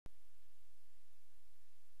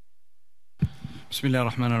بسم الله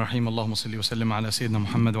الرحمن الرحيم اللهم صل وسلم على سيدنا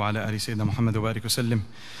محمد وعلى آل سيدنا محمد وبارك وسلم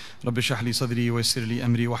رب اشرح لي صدري ويسر لي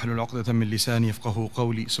أمري واحلل عقدة من لساني يفقهوا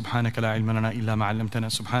قولي سبحانك لا علم لنا إلا ما علمتنا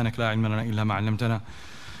سبحانك لا علم لنا إلا ما علمتنا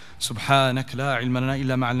سبحانك لا علم لنا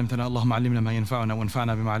إلا ما علمتنا اللهم علمنا ما ينفعنا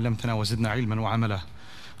وانفعنا بما علمتنا وزدنا علما وعملا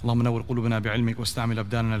اللهم نور قلوبنا بعلمك واستعمل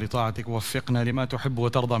أبداننا لطاعتك ووفقنا لما تحب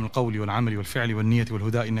وترضى من القول والعمل والفعل والنية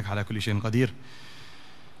والهدى إنك على كل شيء قدير.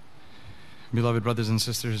 Beloved brothers and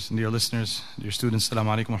sisters, dear listeners, dear students, Assalamu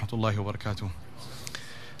alaikum wa rahmatullahi wa barakatuh.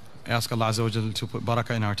 I ask Allah Azza wa Jal to put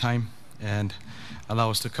barakah in our time and allow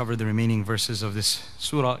us to cover the remaining verses of this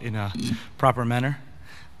surah in a proper manner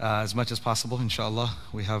as much as possible, inshallah.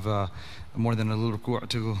 We have more than a little ruku'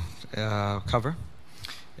 to cover,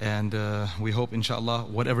 and we hope, inshallah,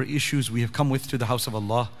 whatever issues we have come with to the house of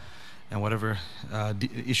Allah and whatever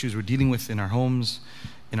issues we're dealing with in our homes,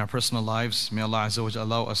 in our personal lives, may Allah Azza wa Jal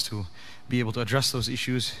allow us to be able to address those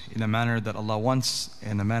issues in a manner that Allah wants,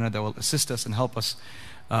 in a manner that will assist us and help us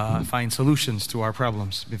find solutions to our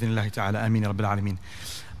problems. Bidhnillahi ta'ala, ameen rabbil alameen.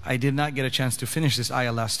 I did not get a chance to finish this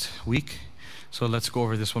ayah last week, so let's go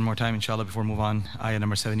over this one more time, inshallah, before we move on. Ayah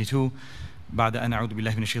number 72. بعد أن أعوذ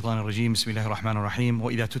بالله من الشيطان الرجيم بسم الله الرحمن الرحيم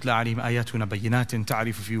وإذا تتلى عليهم آياتنا بينات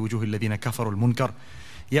تعرف في وجوه الذين كفروا المنكر.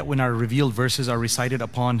 Yet when our revealed verses are recited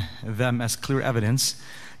upon them as clear evidence,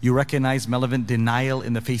 you recognize malevolent denial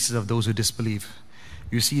in the faces of those who disbelieve.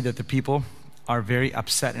 You see that the people are very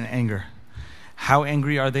upset and anger. How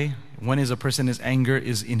angry are they? One is a person, his anger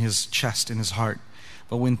is in his chest, in his heart.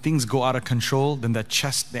 But when things go out of control, then the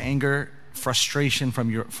chest, the anger, frustration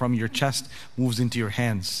from your chest moves into your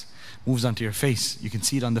hands, moves onto your face. You can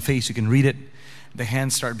see it on the face, you can read it. The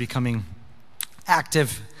hands start becoming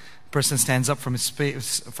active. Person stands up from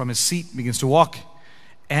his seat, begins to walk,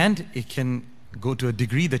 and it can go to a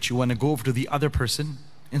degree that you want to go over to the other person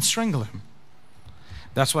and strangle him.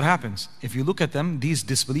 That's what happens. If you look at them, these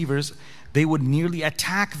disbelievers, they would nearly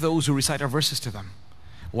attack those who recite our verses to them.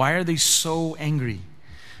 Why are they so angry?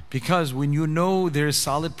 Because when you know there is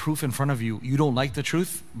solid proof in front of you, you don't like the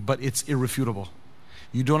truth, but it's irrefutable.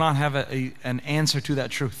 You do not have an answer to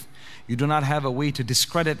that truth. You do not have a way to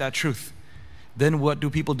discredit that truth. Then what do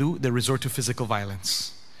people do? They resort to physical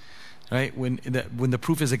violence. Right? When the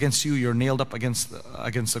proof is against you, you're nailed up against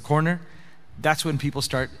the corner. That's when people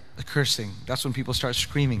start cursing. That's when people start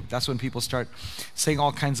screaming. That's when people start saying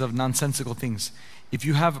all kinds of nonsensical things. If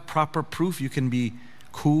you have proper proof, you can be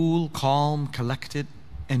cool, calm, collected,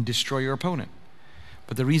 and destroy your opponent.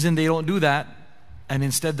 But the reason they don't do that, and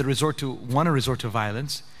instead they want to resort to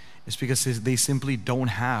violence, is because they simply don't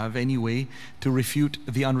have any way to refute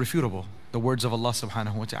the unrefutable, the words of Allah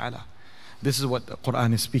subhanahu wa ta'ala. This is what the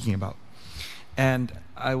Quran is speaking about. And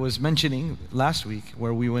I was mentioning last week,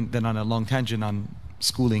 where we went then on a long tangent on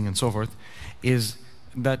schooling and so forth, is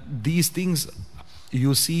that these things,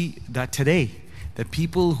 you'll see that today, that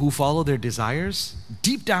people who follow their desires,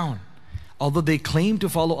 deep down, although they claim to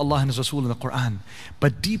follow Allah and His Rasul in the Quran,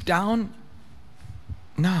 but deep down,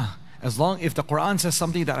 if the Quran says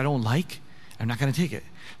something that I don't like, I'm not going to take it.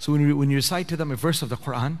 So when you recite to them a verse of the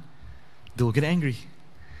Quran, they'll get angry.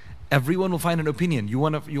 Everyone will find an opinion. You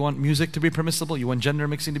want music to be permissible, you want gender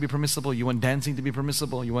mixing to be permissible, you want dancing to be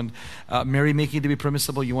permissible, you want merrymaking to be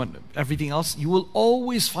permissible, you want everything else. You will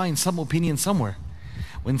always find some opinion somewhere.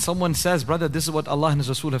 When someone says, brother, this is what Allah and His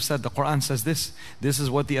Rasul have said, the Quran says this is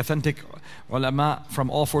what the authentic ulama from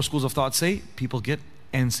all four schools of thought say, people get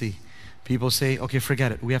antsy. People say, okay,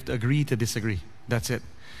 forget it. We have to agree to disagree. That's it.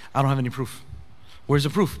 I don't have any proof. Where's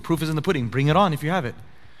the proof? Proof is in the pudding. Bring it on if you have it.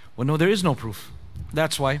 Well, no, there is no proof.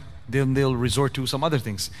 That's why they'll resort to some other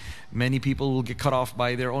things. Many people will get cut off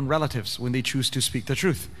by their own relatives when they choose to speak the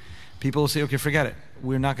truth. People will say, okay, forget it.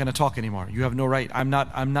 We're not going to talk anymore. You have no right. I'm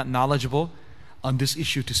not knowledgeable on this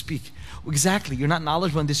issue to speak. Exactly. You're not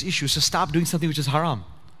knowledgeable on this issue, so stop doing something which is haram.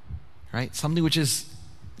 Right? Something which is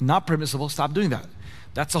not permissible, stop doing that.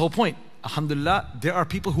 That's the whole point. Alhamdulillah, there are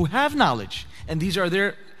people who have knowledge, and these are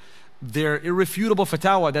their irrefutable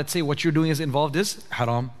fatwa that say what you're doing is involved is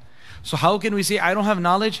haram. So how can we say, I don't have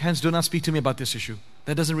knowledge, hence do not speak to me about this issue?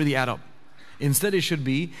 That doesn't really add up. Instead it should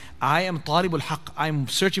be, I am talibul haqq, I'm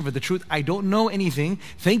searching for the truth, I don't know anything,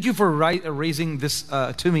 thank you for raising this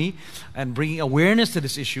to me and bringing awareness to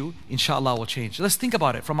this issue, inshallah will change. Let's think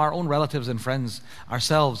about it from our own relatives and friends,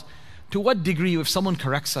 ourselves. To what degree, if someone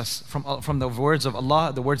corrects us from the words of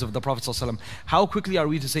Allah, the words of the Prophet ﷺ, how quickly are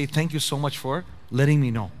we to say, thank you so much for letting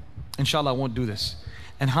me know? Inshallah I won't do this.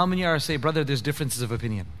 And how many are say, brother, there's differences of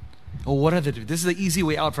opinion. Oh, what are the differences? This is the easy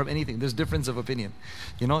way out from anything. There's difference of opinion.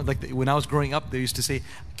 You know, like when I was growing up, they used to say,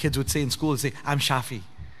 kids would say in school, they'd say, I'm Shafi.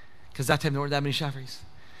 Because that time there weren't that many Shafis.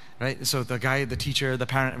 Right? So the guy, the teacher, the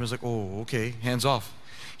parent was like, oh, okay, hands off.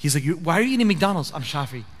 He's like, why are you eating McDonald's? I'm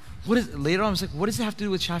Shafi. Later on, I was like, what does it have to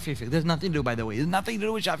do with Shafi fiqh? There's nothing to do, by the way. There's nothing to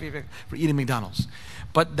do with Shafi fiqh for eating McDonald's.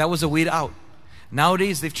 But that was a way out.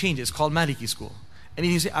 Nowadays, they've changed. It's called Maliki school. And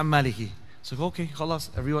you say, I'm Maliki. It's like, okay, khalas.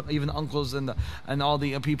 Everyone, even the uncles and all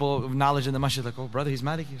the people of knowledge in the masjid, like, oh, brother, he's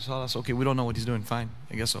Maliki. So khalas, okay, we don't know what he's doing. Fine,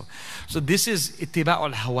 I guess so. So this is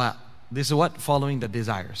ittiba'ul hawa. This is what? Following the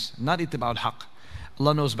desires. Not ittiba'ul haqq.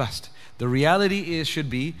 Allah knows best. The reality should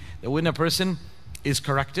be that when a person is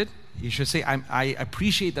corrected, you should say, I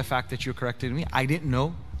appreciate the fact that you corrected me. I didn't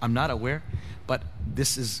know. I'm not aware. But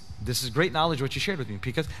this is great knowledge what you shared with me.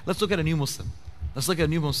 Because let's look at a new Muslim. Let's look at a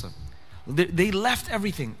new Muslim. They left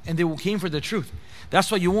everything and they came for the truth. That's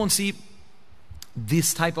why you won't see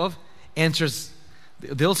this type of answers.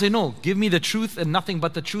 They'll say, no, give me the truth and nothing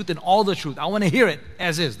but the truth and all the truth. I want to hear it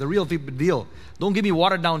as is, the real deal. Don't give me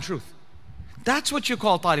watered down truth. That's what you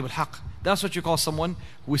call talib al-haq. That's what you call someone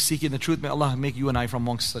who is seeking the truth. May Allah make you and I from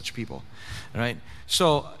amongst such people. Right?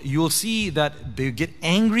 So you'll see that they get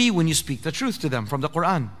angry when you speak the truth to them from the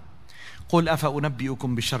Quran. قُلْ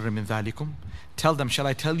أَفَأُنَبِّئُكُمْ بِشَرٍّ مِّن ذَلِكُمْ. Tell them, shall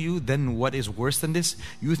I tell you then what is worse than this?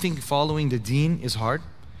 You think following the deen is hard?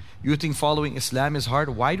 You think following Islam is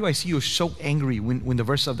hard? Why do I see you so angry when the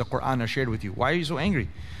verses of the Quran are shared with you? Why are you so angry?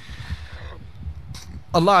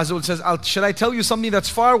 Allah Azza wa Jalla says, shall I tell you something that's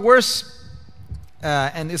far worse?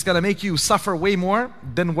 And it's going to make you suffer way more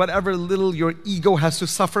than whatever little your ego has to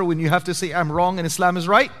suffer when you have to say, I'm wrong and Islam is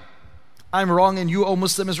right. I'm wrong and you, O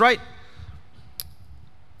Muslim, is right.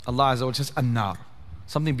 Allah Azza wa Jalla says, An-nar.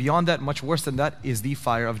 Something beyond that, much worse than that, is the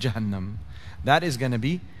fire of Jahannam. That is going to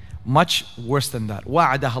be much worse than that.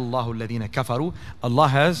 وَعَدَهَا اللَّهُ الَّذِينَ كَفَرُوا. Allah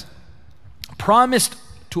has promised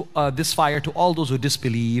to this fire to all those who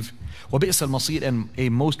disbelieve. وَبِئْسَ الْمَصِيرِ. And a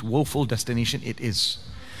most woeful destination it is.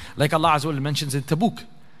 Like Allah Azza wa Jalla mentions in Tabuk.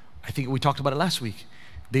 I think we talked about it last week.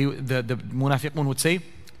 The munafiqun would say,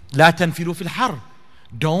 لَا تَنْفِرُوا فِي الْحَرِّ.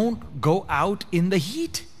 Don't go out in the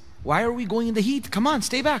heat. Why are we going in the heat? Come on,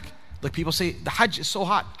 stay back. Like people say, the Hajj is so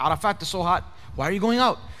hot, Arafat is so hot. Why are you going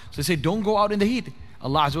out? So they say, don't go out in the heat.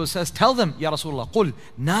 Allah Azza wa Jalla says, tell them, Ya Rasulullah, قُلْ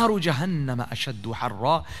نَارُ جَهَنَّمَ أَشَدُّ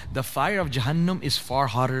حَرًّا. The fire of Jahannam is far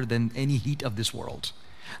hotter than any heat of this world.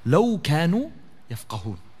 لَوْ كَانُوا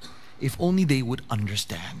يَفْقَهُونَ. If only they would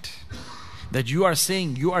understand. That you are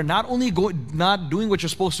saying, you are not only not doing what you're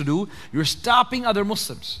supposed to do, you're stopping other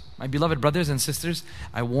Muslims. My beloved brothers and sisters,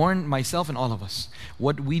 I warn myself and all of us.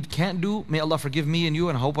 What we can't do, may Allah forgive me and you,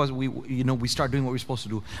 and I hope we start doing what we're supposed to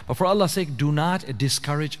do. But for Allah's sake, do not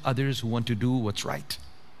discourage others who want to do what's right.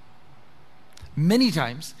 Many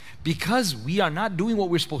times, because we are not doing what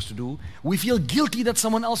we're supposed to do, we feel guilty that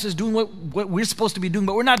someone else is doing what we're supposed to be doing,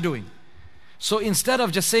 but we're not doing. So instead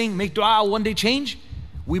of just saying, make dua, one day change,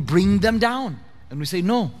 we bring them down. And we say,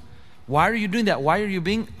 no. Why are you doing that? Why are you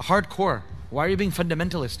being hardcore? Why are you being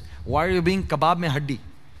fundamentalist? Why are you being kebab mein haddi?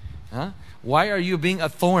 Huh? Why are you being a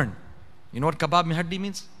thorn? You know what kebab mein haddi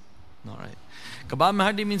means? No, right. Kebab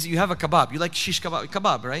mein haddi means you have a kebab. You like shish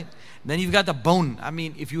kebab, right? Then you've got the bone. I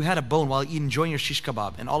mean, if you had a bone while enjoying your shish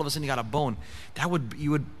kebab and all of a sudden you got a bone,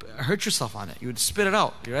 you would hurt yourself on it. You would spit it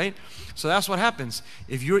out, right? So that's what happens.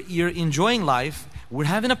 If you're enjoying life, we're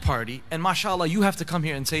having a party, and mashallah, you have to come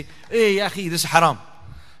here and say, hey, ya akhi, this is haram.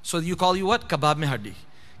 So you call you what? Kebab mein haddi.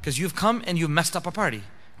 Because you've come and you've messed up a party.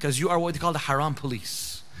 Because you are what they call the haram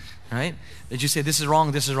police. Right? That you say, this is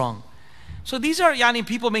wrong, this is wrong. So these are,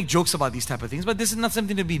 people make jokes about these type of things, but this is not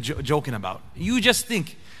something to be joking about. You just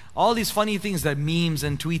think, all these funny things that memes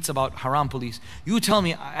and tweets about haram police. You tell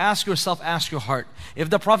me, ask yourself, ask your heart. If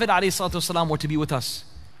the Prophet ﷺ were to be with us,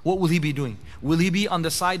 what will he be doing? Will he be on the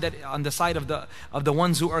side of the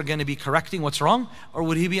ones who are going to be correcting what's wrong? Or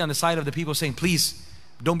would he be on the side of the people saying, please,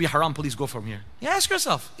 don't be haram, please go from here? Yeah, ask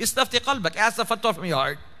yourself. Istafti qalbak. Ask the fatwa from your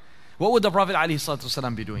heart. What would the Prophet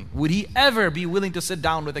ﷺ be doing? Would he ever be willing to sit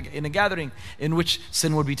down in a gathering in which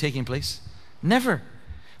sin would be taking place? Never.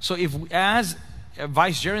 So if as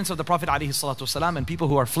vicegerents of the Prophet ﷺ and people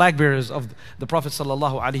who are flag bearers of the Prophet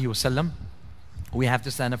ﷺ, we have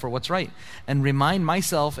to stand up for what's right. And remind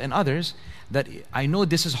myself and others that I know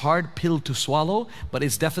this is hard pill to swallow, but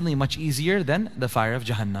it's definitely much easier than the fire of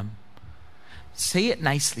Jahannam. Say it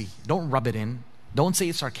nicely. Don't rub it in. Don't say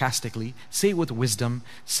it sarcastically. Say it with wisdom.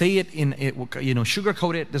 Say it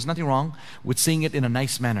sugarcoat it. There's nothing wrong with saying it in a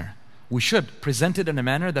nice manner. We should present it in a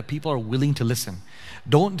manner that people are willing to listen.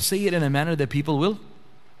 Don't say it in a manner that people will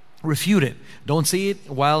refute it. Don't say it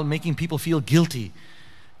while making people feel guilty.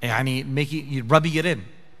 Rubbing it in.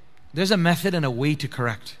 There's a method and a way to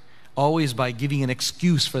correct. always by giving an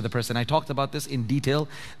excuse for the person. I talked about this in detail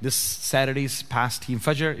this Saturday's past Team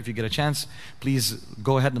Fajr. If you get a chance, please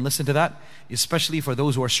go ahead and listen to that, especially for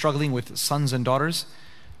those who are struggling with sons and daughters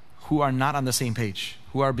who are not on the same page,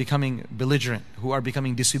 who are becoming belligerent, who are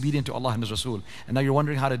becoming disobedient to Allah and His Rasul. And now you're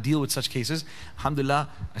wondering how to deal with such cases. Alhamdulillah,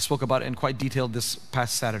 I spoke about it in quite detail this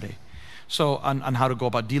past Saturday. So on how to go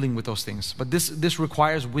about dealing with those things. But this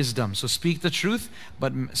requires wisdom. So speak the truth,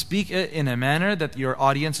 but speak it in a manner that your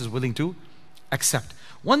audience is willing to accept.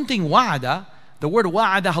 One thing, wa'ada, the word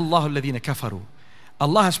wa'adaha Allahu alladhina kafaru.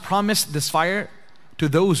 Allah has promised this fire to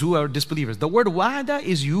those who are disbelievers. The word wa'ada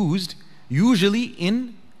is used usually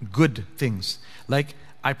in good things. Like,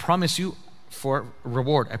 I promise you for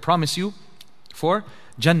reward. I promise you for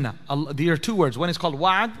Jannah. There are two words. One is called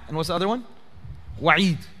wa'ad, and what's the other one?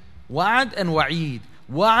 Wa'id. Wa'ad and wa'id.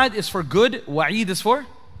 Wa'ad is for good, wa'id is for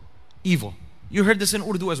evil. You heard this in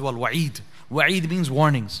Urdu as well, wa'id. Wa'id means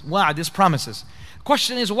warnings. Wa'ad is promises.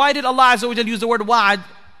 Question is, why did Allah Azza wa Jal use the word wa'ad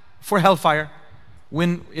for hellfire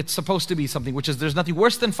when it's supposed to be something which is, there's nothing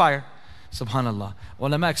worse than fire? Subhanallah.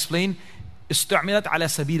 Ulama explain, استعملت على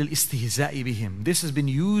سبيل الاستهزاء بهم. This has been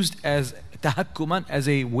used as tahakkuman, as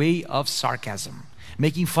a way of sarcasm,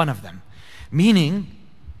 making fun of them. Meaning,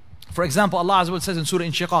 for example, Allah Azza wa Jalla says in Surah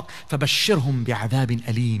Inshiqaq, فَبَشِّرْهُمْ بِعَذَابٍ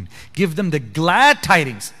أَلِيمٍ. Give them the glad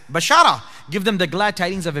tidings. Bashara. Give them the glad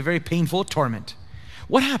tidings of a very painful torment.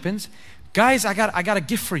 What happens? Guys, I got a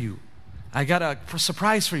gift for you. I got a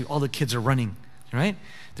surprise for you. All the kids are running, right?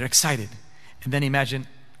 They're excited. And then imagine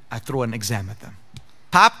I throw an exam at them.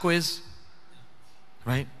 Pop quiz,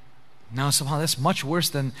 right? Now, subhanAllah, that's much worse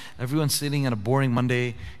than everyone sitting on a boring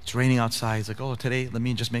Monday. It's raining outside. It's like, oh, today, let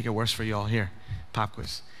me just make it worse for you all here. Pop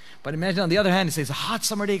quiz. But imagine on the other hand, it says, a hot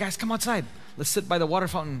summer day, guys, come outside. Let's sit by the water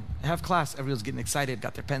fountain, have class. Everyone's getting excited,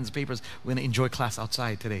 got their pens, papers. We're going to enjoy class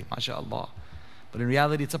outside today, mashallah. But in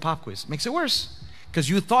reality, it's a pop quiz. Makes it worse.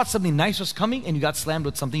 Because you thought something nice was coming and you got slammed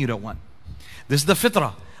with something you don't want. This is the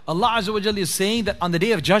fitrah. Allah Azza wa Jalla is saying that on the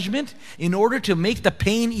Day of Judgment, in order to make the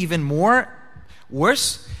pain even more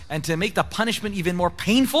worse and to make the punishment even more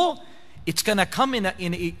painful, it's going to come in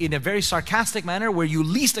a very sarcastic manner where you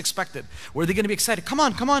least expect it. Where they're going to be excited. Come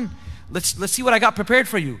on. Let's see what I got prepared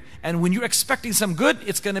for you. And when you're expecting some good,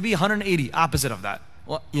 it's going to be 180, opposite of that.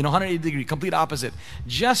 Well, 180 degree, complete opposite.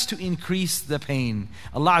 Just to increase the pain.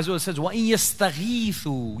 Allah Azza wa Jalla says, وَإِن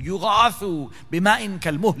يَسْتَغِيثُوا يُغَاثُوا بِمَاءٍ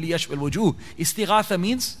كَالْمُهْلِ يَشْوِي الْوُجُوهِ. Istighatha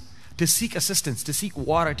means to seek assistance, to seek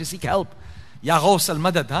water, to seek help. Ya Ghawth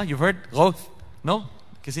al-Madad, huh? You've heard Ghawth? No?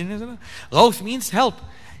 Ghawth means help.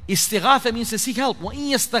 Istighatha means to seek help. وَإِن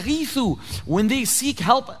يَسْتَغِيثُوا. When they seek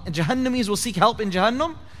help, Jahannamis will seek help in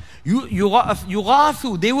Jahannam.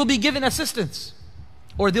 يُغَاثُوا. They will be given assistance.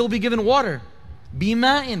 Or they will be given water.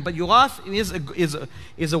 Bima'in. But yughath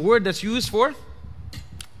is a word that's used for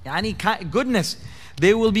goodness.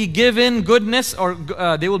 They will be given goodness, or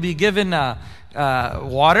they will be given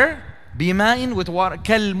water. Bima'in, with water.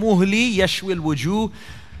 كَالْمُهْلِ يَشْوِي الْوُجُوهِ.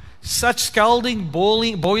 Such scalding,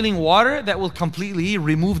 boiling water that will completely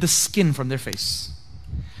remove the skin from their face.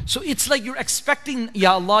 So it's like you're expecting,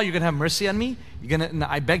 Ya Allah, you're going to have mercy on me.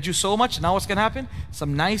 I begged you so much. Now what's going to happen?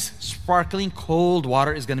 Some nice, sparkling, cold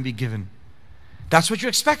water is going to be given. That's what you're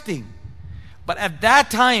expecting. But at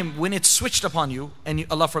that time, when it's switched upon you, and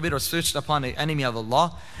Allah forbid, or switched upon an enemy of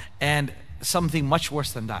Allah, and something much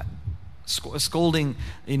worse than that, scalding,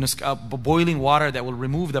 boiling water that will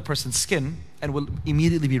remove the person's skin and will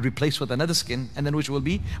immediately be replaced with another skin, and then which will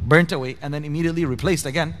be burnt away and then immediately replaced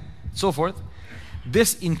again, so forth.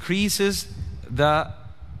 This increases the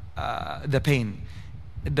pain.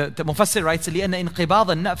 The Mufassir writes, لأن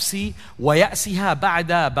انقباض النفس ويأسها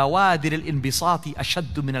بعد بوادر الانبساط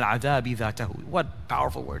أشد من العذاب ذاته. What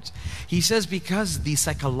powerful words. He says, because the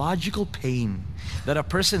psychological pain that a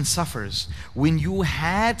person suffers when you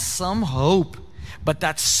had some hope, but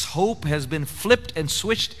that hope has been flipped and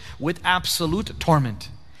switched with absolute torment.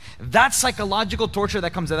 That psychological torture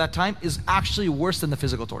that comes at that time is actually worse than the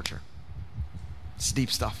physical torture. It's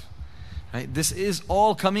deep stuff. Right? This is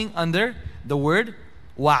all coming under the word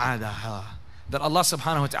wa'adaha, that Allah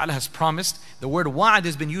subhanahu wa ta'ala has promised. The word wa'ad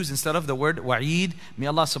has been used instead of the word wa'id. May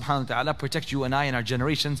Allah subhanahu wa ta'ala protect you and I and our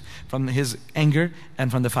generations from His anger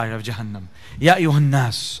and from the fire of Jahannam. Ya ayyuhan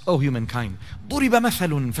nas, O humankind, ضُرِبَ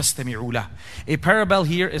مَثَلٌ فَاسْتَمِعُوا لَهُ. A parable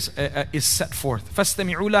here is set forth.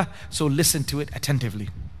 فَاسْتَمِعُوا لَهُ. So listen to it attentively.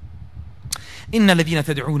 إِنَّ الَّذِينَ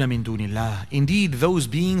تَدْعُونَ مِن دُونِ اللَّهِ. Indeed, those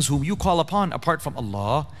beings whom you call upon apart from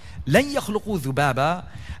Allah, لَن يَخْلُقُوا ذُبَابًا.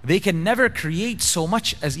 They can never create so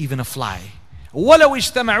much as even a fly. وَلَوْ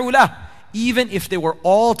اجْتَمَعُوا لَهُ. Even if they were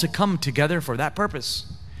all to come together for that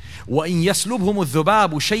purpose. وَإِن يَسْلُبْهُمُ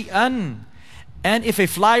الذُّبَابُ شَيْئًا. And if a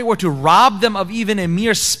fly were to rob them of even a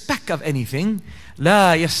mere speck of anything,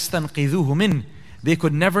 لا يستنقذوه منه, they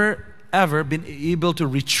could never ever been able to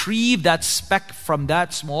retrieve that speck from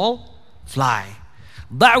that small fly.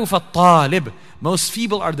 ضعف الطالب, most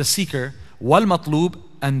feeble are the seeker, والمطلوب,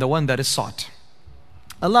 and the one that is sought.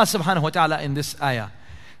 Allah subhanahu wa ta'ala in this ayah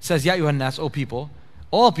says, Ya ayyuhan nas, O people,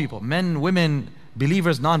 all people, men, women,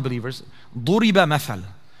 believers, non-believers, ضُرِبَ مثل,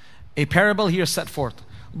 a parable here set forth.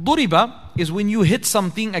 ضُرِبَ is when you hit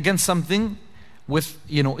something against something with,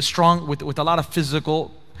 strong, with a lot of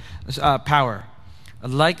physical power.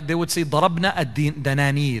 Like they would say, ضَرَبْنَا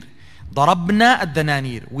الدَّنَانِيرِ. ضَرَبْنَا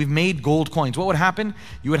الدَّنَانِيرِ. We've made gold coins. What would happen?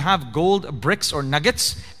 You would have gold bricks or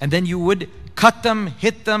nuggets, and then you would cut them,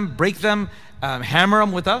 hit them, break them, hammer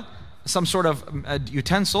them with some sort of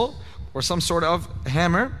utensil or some sort of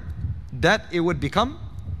hammer, that it would become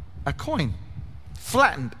a coin,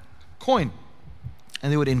 flattened coin.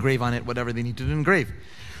 And they would engrave on it whatever they needed to engrave.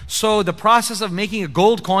 So the process of making a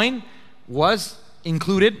gold coin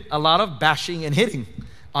included a lot of bashing and hitting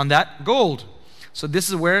on that gold. So this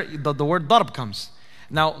is where the word darb comes.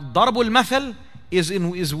 Now, darbul mathal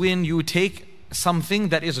is when you take something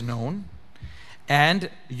that is known and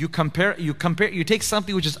you take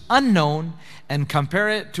something which is unknown and compare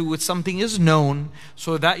it to what something is known,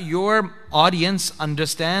 so that your audience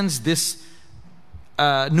understands this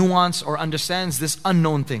nuance or understands this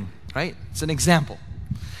unknown thing, right? It's an example.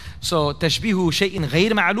 So تشبيه شيء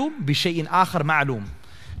غير معلوم بشيء آخر معلوم,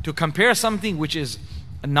 to compare something which is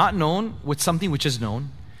not known with something which is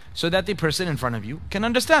known, so that the person in front of you can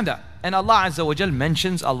understand that. And Allah Azza wa Jal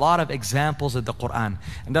mentions a lot of examples in the Quran,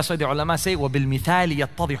 and that's why the ulama say وَبِالْمِثَالِ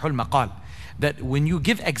يَتَّضِحُ الْمَقَالِ, that when you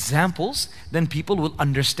give examples, then people will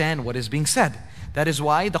understand what is being said. That is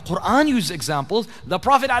why the Quran used examples. The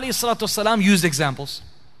Prophet ﷺ used examples,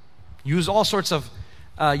 used all sorts of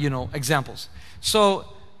examples. So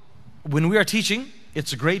when we are teaching,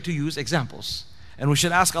 it's great to use examples, and we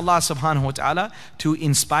should ask Allah subhanahu wa ta'ala to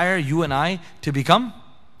inspire you and I to become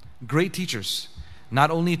great teachers,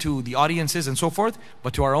 not only to the audiences and so forth,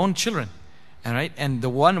 but to our own children. All right? And the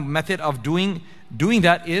one method of doing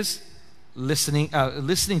that is listening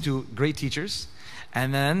to great teachers.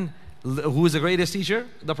 And then, who is the greatest teacher?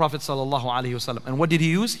 The Prophet sallallahu alaihi wasallam. And what did he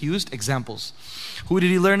use? He used examples. Who did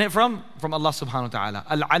he learn it from? From Allah subhanahu wa ta'ala.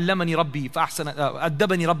 Al-allamani rabbi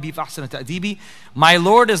addabani rabbi fa'ahsana ta'dibi. My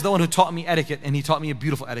Lord is the one who taught me etiquette, and he taught me a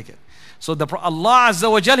beautiful etiquette. So Allah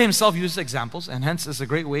Azza wa Jal himself uses examples, and hence it's a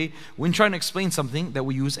great way when trying to explain something that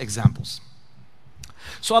we use examples.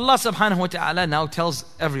 So Allah subhanahu wa ta'ala now tells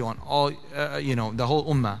everyone, the whole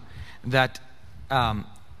ummah, that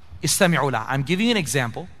istami'u la. I'm giving you an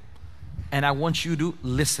example, and I want you to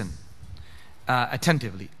listen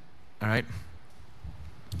attentively, all right?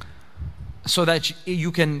 So that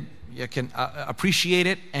you can appreciate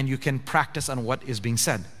it, and you can practice on what is being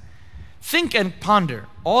said. Think and ponder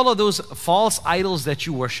all of those false idols that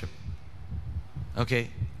you worship.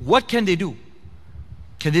 Okay, what can they do?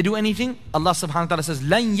 Can they do anything? Allah subhanahu wa ta'ala says,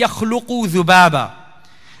 لَن يَخْلُقُوا ذُبَابًا.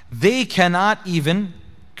 They cannot even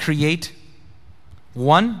create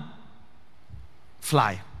one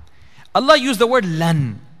fly. Allah used the word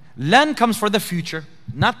lan. Lan comes for the future,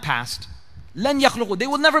 not past. لَن يَخْلُقُوا. They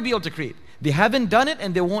will never be able to create. They haven't done it,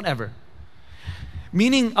 and they won't ever.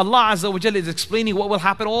 Meaning Allah Azza wa Jalla is explaining what will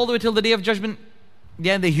happen all the way till the day of judgment.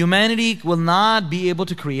 Yeah, the humanity will not be able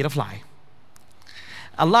to create a fly.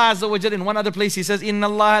 Allah Azza wa Jalla in one other place He says, إِنَّ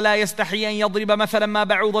اللَّهَ لَا يَسْتَحِيَ أَن يَضْرِبَ مَثَلًا مَا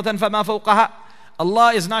بَعُوضَةً فَمَا فَوْقَهَا.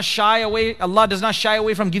 Allah does not shy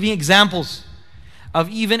away from giving examples of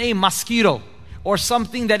even a mosquito or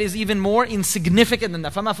something that is even more insignificant than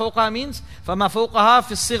that. فَمَا فَوْقَهَا means فَمَا فَوْقَهَا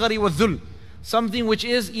فِي الصِّغَرِ وَالذُّلِّ. Something which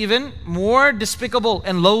is even more despicable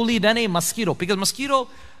and lowly than a mosquito. Because mosquito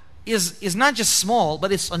is not just small,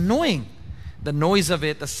 but it's annoying. The noise of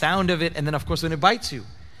it, the sound of it, and then of course when it bites you.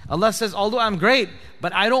 Allah says, although I'm great,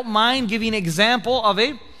 but I don't mind giving an example of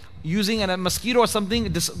using a mosquito or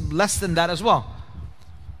something less than that as well.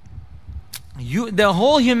 The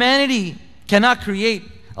whole humanity cannot create.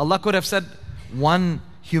 Allah could have said one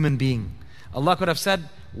human being. Allah could have said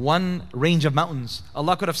one range of mountains.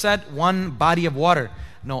 Allah could have said one body of water.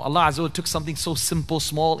 No, Allah Azza wa took something so simple,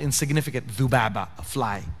 small, insignificant. Dhubaba, a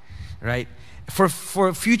fly, right?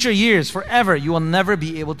 For future years, forever, you will never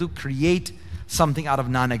be able to create something out of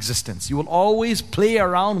non-existence. You will always play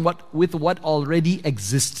around with what already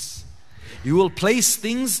exists. You will place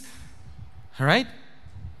things, all right?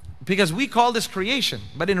 Because we call this creation,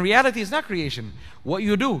 but in reality it's not creation. What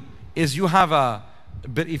you do is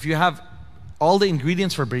if you have all the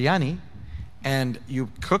ingredients for biryani and you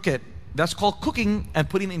cook it, that's called cooking and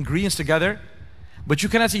putting ingredients together. But you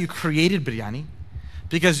cannot say you created biryani,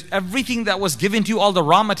 because everything that was given to you, all the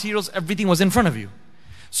raw materials, everything was in front of you.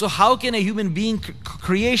 So how can a human being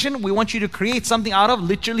creation? We want you to create something out of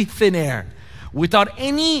literally thin air, without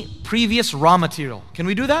any previous raw material. Can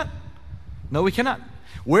we do that? No, we cannot.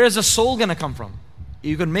 Where is the soul going to come from?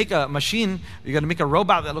 You can make a machine, you're going to make a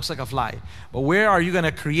robot that looks like a fly. But where are you going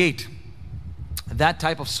to create that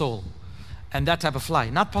type of soul and that type of fly?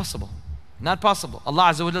 Not possible. Not possible. Allah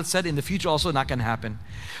Azza wa Jalla said in the future also not going to happen.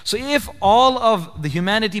 So if all of the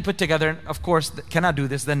humanity put together, of course, cannot do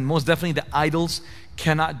this, then most definitely the idols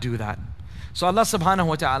cannot do that. So Allah subhanahu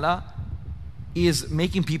wa ta'ala is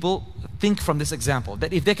making people think from this example,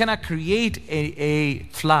 that if they cannot create a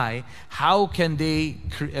fly, how can they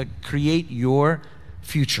create your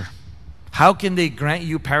future? How can they grant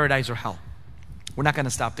you paradise or hell? We're not going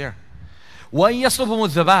to stop there. وَإِن يَسْلُبْهُمُ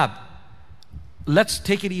الذَّبَابُ. Let's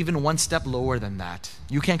take it even one step lower than that.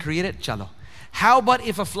 You can't create it? Chalo. How about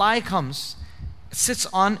if a fly comes, sits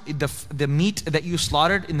on the meat that you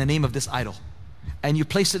slaughtered in the name of this idol, and you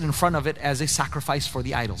place it in front of it as a sacrifice for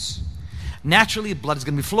the idols? Naturally, blood is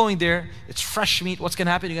going to be flowing there. It's fresh meat. What's going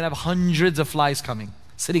to happen? You're going to have hundreds of flies coming,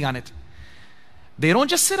 sitting on it. They don't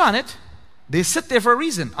just sit on it. They sit there for a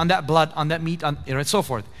reason, on that blood, on that meat, and so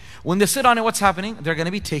forth. When they sit on it, what's happening? They're going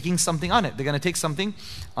to be taking something on it. They're going to take something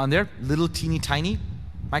on their little teeny tiny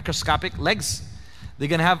microscopic legs. They're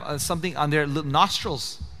going to have something on their little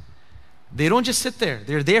nostrils. They don't just sit there.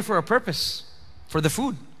 They're there for a purpose, for the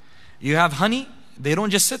food. You have honey. They don't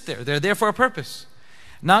just sit there. They're there for a purpose.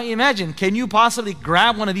 Now imagine, can you possibly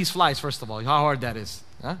grab one of these flies, first of all? How hard that is.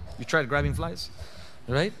 Huh? You tried grabbing flies?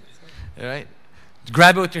 Right? Right?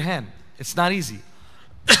 Grab it with your hand. It's not easy.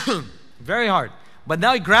 Very hard. But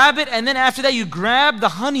now you grab it, and then after that you grab the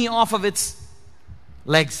honey off of its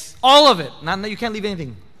legs. All of it. Now you can't leave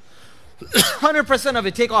anything. 100% of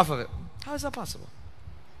it, take off of it. How is that possible?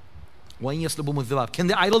 Can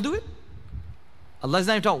the idol do it? Allah is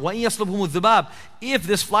not even talking. وَإِن يَسْلُبْهُمُ الذُّبَابُ. If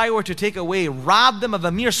this fly were to take away, rob them of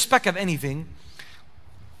a mere speck of anything,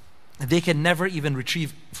 they can never even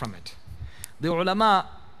retrieve from it. The ulama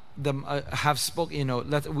have spoken,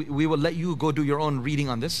 we will let you go do your own reading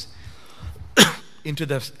on this, into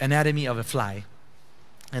the anatomy of a fly,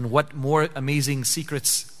 and what more amazing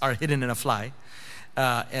secrets are hidden in a fly,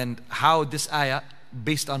 and how this ayah,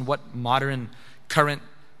 based on what modern current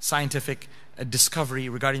scientific discovery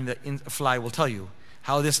regarding the fly will tell you,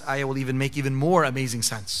 how this ayah will even make even more amazing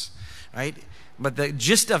sense, right? But the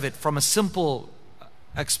gist of it, from a simple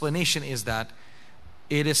explanation, is that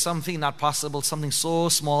it is something not possible, something so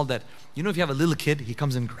small that, if you have a little kid, he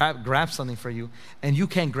comes and grabs something for you, and you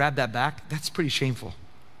can't grab that back, that's pretty shameful,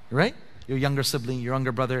 right? Your younger sibling, your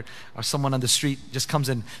younger brother, or someone on the street just comes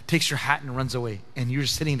and takes your hat and runs away, and you're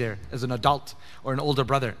just sitting there as an adult or an older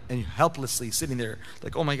brother, and you're helplessly sitting there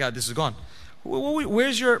like, oh my God, this is gone. Where are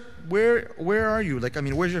you?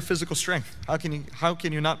 Where's your physical strength? How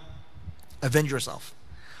can you not avenge yourself?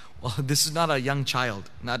 Well, this is not a young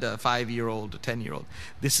child, not a 5-year-old, a 10-year-old.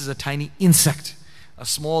 This is a tiny insect, a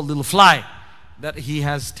small little fly that he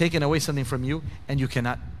has taken away something from you, and you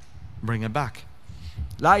cannot bring it back.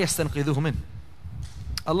 لا يستنقذوه منه.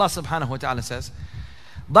 Allah subhanahu wa ta'ala says,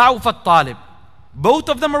 ضعف الطالب. Both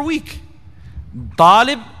of them are weak.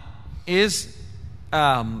 Talib is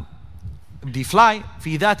the fly,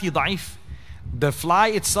 في ذاته ضعيف. The fly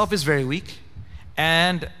itself is very weak,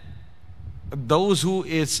 and those who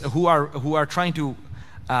are trying to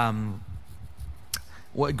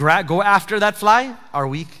go after that fly are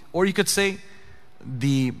weak. Or you could say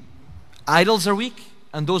the idols are weak,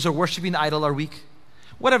 and those who are worshiping the idol are weak.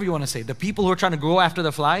 Whatever you want to say. The people who are trying to go after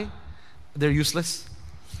the fly, they're useless.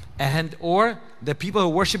 Or the people who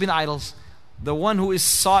are worshiping idols, the one who is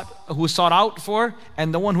sought out for,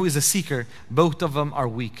 and the one who is a seeker, both of them are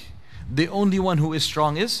weak. The only one who is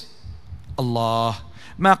strong is Allah.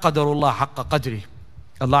 ما قدر الله حق قدره.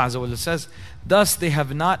 Allah Azza wa Jalla says, thus they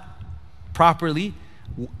have not properly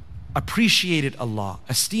appreciated Allah,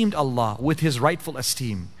 esteemed Allah with His rightful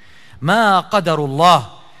esteem. ما قدر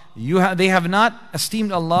الله. They have not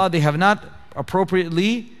esteemed Allah, they have not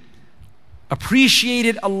appropriately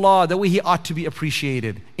appreciated Allah the way He ought to be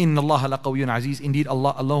appreciated. Inna Allah laqawiyyun aziz. Indeed,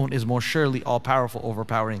 Allah alone is more surely all-powerful,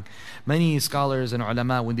 overpowering. Many scholars and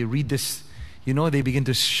ulama, when they read this, they begin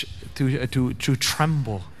to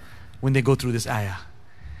tremble when they go through this ayah.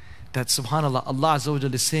 That subhanAllah, Allah Azza wa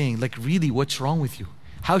Jalla is saying, really, what's wrong with you?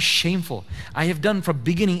 How shameful. I have done from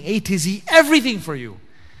beginning A to Z everything for you.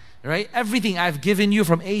 Right? Everything I've given you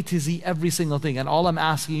from A to Z, every single thing. And all I'm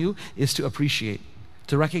asking you is to appreciate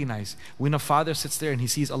to recognize. When a father sits there and he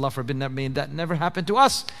sees, Allah forbid, may that never happen to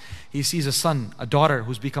us. He sees a son, a daughter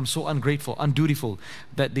who's become so ungrateful, undutiful,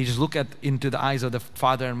 that they just look into the eyes of the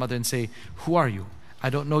father and mother and say, who are you? I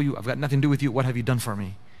don't know you. I've got nothing to do with you. What have you done for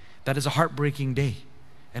me? That is a heartbreaking day.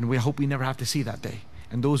 And we hope we never have to see that day.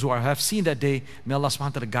 And those who have seen that day, may Allah subhanahu wa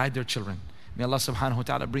ta'ala guide their children. May Allah subhanahu wa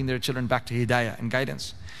ta'ala bring their children back to hidayah and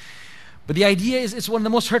guidance. But the idea is, it's one of the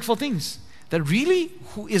most hurtful things. That really,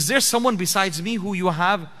 is there someone besides me who you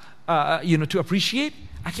have, to appreciate?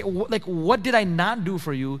 What did I not do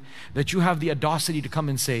for you that you have the audacity to come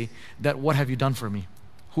and say that, what have you done for me?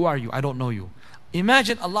 Who are you? I don't know you.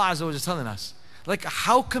 Imagine Allah Azza wa Jalla telling us,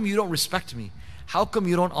 how come you don't respect me? How come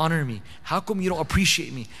you don't honor me? How come you don't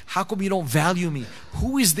appreciate me? How come you don't value me?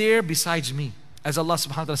 Who is there besides me? As Allah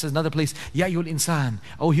subhanahu wa ta'ala says in another place, Ya ayyuhal insan,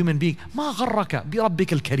 O human being, ma gharraka bi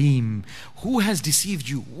rabbika al-kareem. Who has deceived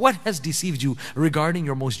you? What has deceived you regarding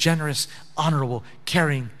your most generous, honorable,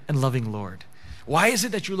 caring, and loving Lord? Why is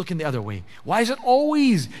it that you look in the other way? Why is it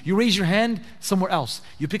always you raise your hand somewhere else?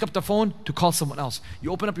 You pick up the phone to call someone else.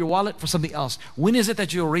 You open up your wallet for something else. When is it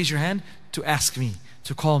that you'll raise your hand to ask me,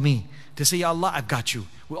 to call me, to say, Ya Allah, I've got you?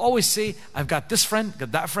 We always say, I've got this friend,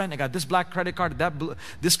 got that friend, I got this black credit card,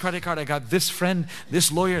 this credit card, I got this friend, this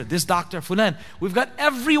lawyer, this doctor, fulan. We've got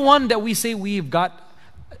everyone that we say we've got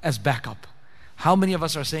as backup. How many of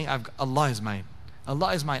us are saying, Allah is mine.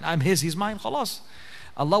 Allah is mine. I'm His, He's mine. Khalas.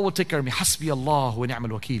 Allah will take care of me. Hasbi Allah wa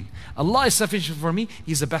ni'mal wakil. Allah is sufficient for me.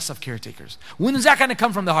 He's the best of caretakers. When is that going to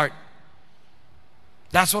come from the heart?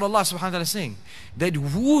 That's what Allah subhanahu wa ta'ala is saying. That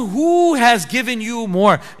who has given you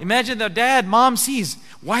more? Imagine the dad, mom sees.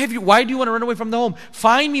 Why do you want to run away from the home?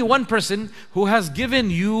 Find me one person who has given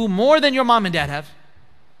you more than your mom and dad have.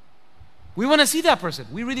 We want to see that person.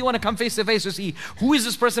 We really want to come face to face to see who is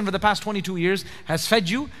this person for the past 22 years, has fed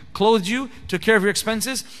you, clothed you, took care of your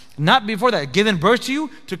expenses, not before that, given birth to you,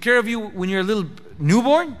 took care of you when you're a little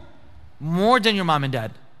newborn, more than your mom and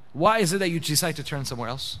dad. Why is it that you decide to turn somewhere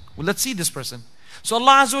else? Well, let's see this person. So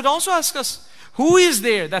Allah Azza wa Jalla also asks us, who is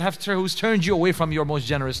there who's turned you away from your most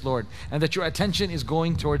generous Lord, and that your attention is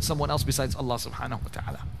going towards someone else besides Allah subhanahu wa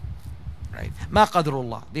ta'ala? Right? Ma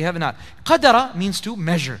qadrullah. They have not. Qadara means to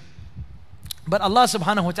measure. But Allah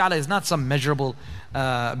subhanahu wa ta'ala is not some measurable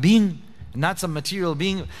being, not some material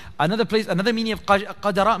being. Another meaning of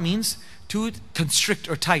qadara means to constrict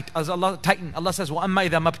or tighten. Allah says, وَأَمَّا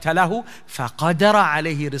إِذَا مَبْتَلَاهُ فَقَدَرَ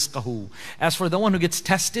عَلَيْهِ رِزْقَهُ. As for the one who gets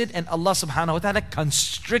tested and Allah subhanahu wa ta'ala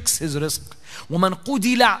constricts his rizq. وَمَنْ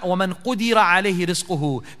قُدِرَ عَلَيْهِ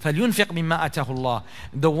رِزْقُهُ فَلْيُنْفِقْ مِمَّا أَتَاهُ اللَّهُ.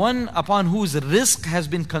 The one upon whose rizq has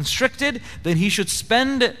been constricted, then he should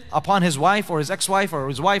spend upon his wife or his ex-wife or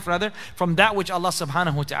his wife rather, from that which Allah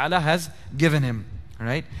subhanahu wa ta'ala has given him.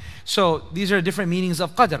 Right? So these are different meanings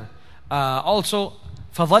of qadr. Also,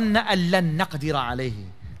 فَظَنَّ أَن لَن نَقْدِرَ عَلَيْهِ.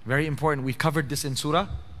 Very important. We covered this in Surah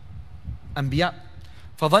Anbiya.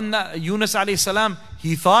 فَظَنَّ Yunus alayhi salam,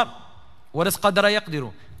 he thought, what is قَدَرَ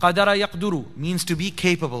يَقْدِرُ? قَدَرَ يَقْدُرُ means to be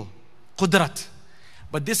capable. قُدْرَت.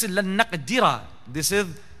 But this is لَن نَقْدِرَ. This is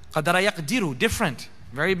قَدَرَ يَقْدِرُ. Different.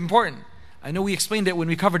 Very important. I know we explained it when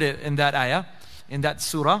we covered it in that ayah, in that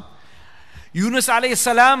surah. Yunus alayhi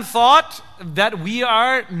salam thought that we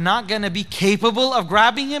are not going to be capable of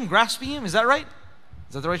grasping him. Is that right?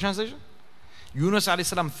 Is that the right translation? Yunus alayhi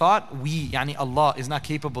salam thought Allah is not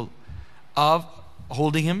capable of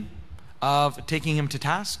holding him, of taking him to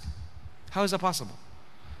task. How is that possible?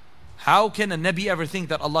 How can a Nabi ever think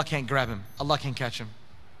that Allah can't grab him, Allah can't catch him?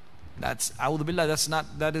 That's, a'udhu billah,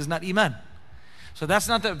 that is not iman. So that's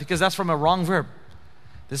not that, because that's from a wrong verb.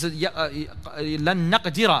 This is lan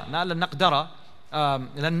naqdira, not lan naqdara.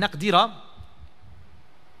 Lan naqdira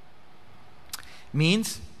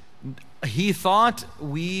means he thought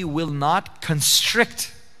we will not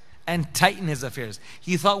constrict and tighten his affairs.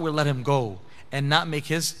 He thought we'll let him go and not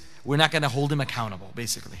we're not going to hold him accountable,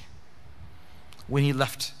 basically. When he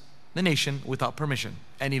left the nation without permission,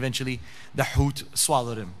 and eventually the hoot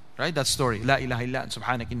swallowed him. Right? That story. La ilaha illa anta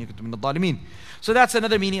subhanaka inni kuntu minadh dhalimin. So that's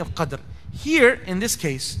another meaning of qadr. Here, in this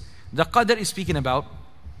case, the qadr is speaking about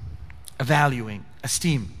valuing,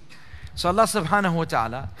 esteem. So Allah subhanahu wa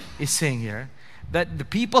ta'ala is saying here that the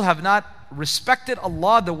people have not respected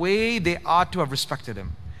Allah the way they ought to have respected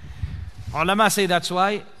Him. Ulama say that's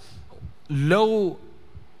why لو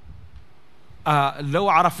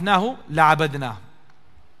عرفناه لعبدناه.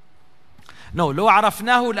 No, لو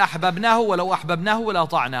عرفناه لأحببناه ولو أحببناه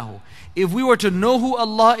ولأطعناه. If we were to know who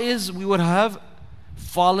Allah is, we would have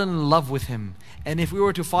fallen in love with Him. And if we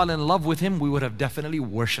were to fall in love with Him, we would have definitely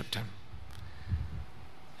worshipped Him.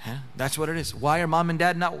 That's what it is. Why are mom and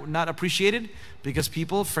dad not appreciated? Because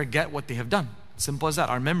people forget what they have done. Simple as that.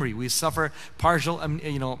 Our memory, we suffer partial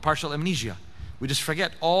amnesia. We just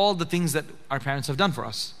forget all the things that our parents have done for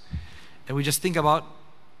us. And we just think about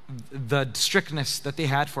the strictness that they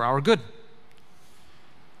had for our good.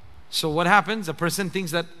 So what happens? A person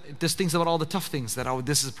thinks about all the tough things, that, oh,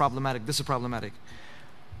 this is problematic, this is problematic.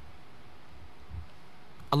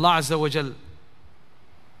 Allah Azza wa Jal,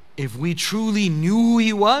 if we truly knew who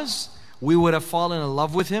He was, we would have fallen in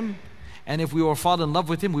love with Him. And if we were fallen in love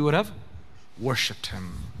with Him, we would have worshipped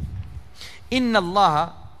Him. Inna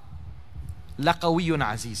Allah laqawiyyun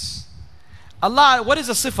aziz. Allah, what is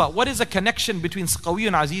a sifa? What is a connection between qawi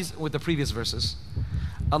and aziz with the previous verses?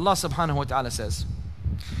 Allah subhanahu wa ta'ala says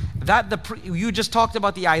that you just talked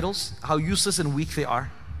about the idols, how useless and weak they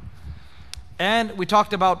are. And we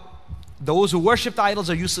talked about those who worship the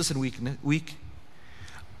idols are useless and weak.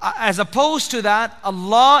 As opposed to that,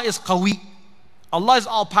 Allah is qawi. Allah is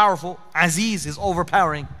all-powerful. Aziz is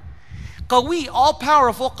overpowering. Qawi,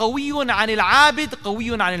 all-powerful. Qawiyun anil abid,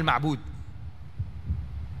 qawiyun anil ma'bud.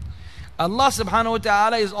 Allah subhanahu wa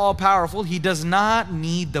ta'ala is all-powerful. He does not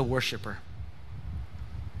need the worshipper.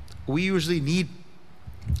 We usually need,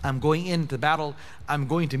 I'm going into battle, I'm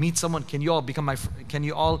going to meet someone, can you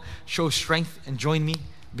all show strength and join me?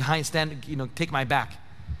 Take my back.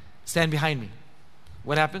 Stand behind me.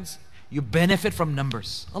 What happens? You benefit from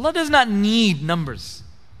numbers. Allah does not need numbers.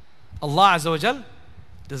 Allah Azza wa Jal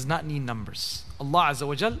does not need numbers. Allah Azza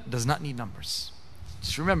wa Jal does not need numbers.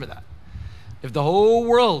 Just remember that. If the whole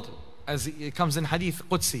world, as it comes in Hadith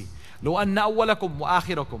Qudsi, لو أن أولكم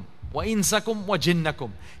وآخركم وإنسكم وجنكم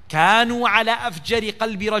كانوا على أفجر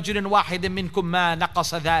قلب رجل واحد منكم ما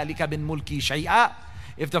نقص ذلك من ملكي شيئا.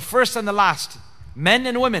 If the first and the last, men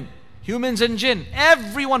and women, humans and jinn,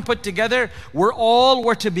 everyone put together,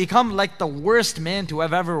 were to become like the worst man to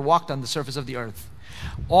have ever walked on the surface of the earth.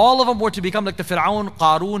 All of them were to become like the Fir'aun,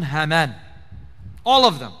 Qarun, Haman. All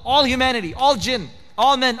of them, all humanity, all jinn,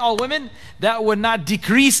 all men, all women, that would not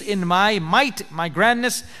decrease in my might, my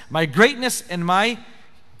grandness, my greatness, and my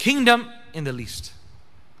kingdom in the least.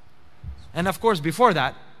 And of course, before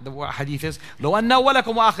that, the hadith is, لو أن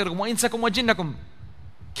أولكم وآخركم وإنسكم وجنكم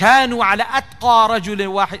كانوا على أتقى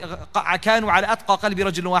قلب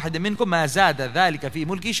رجل واحد منكم ما زاد ذلك في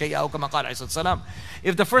ملكي شيئا أو كما قال عليه الصلاة والسلام.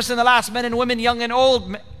 If the first and the last, men and women, young and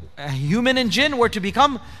old, human and jinn, were to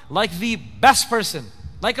become like the best person,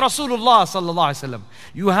 like Rasulullah sallallahu alaihi wasallam.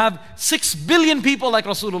 You have 6 billion people like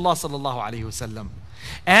Rasulullah sallallahu alaihi wasallam,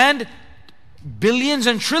 and billions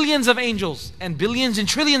and trillions of angels, and billions and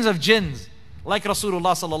trillions of jinns like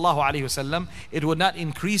Rasulullah sallallahu alaihi wasallam. It would not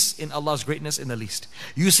increase in Allah's greatness in the least.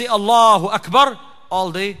 You say Allahu Akbar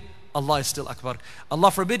all day, Allah is still Akbar.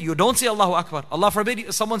 Allah forbid you don't say Allahu Akbar. Allah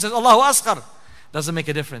forbid someone says Allahu Asghar. Doesn't make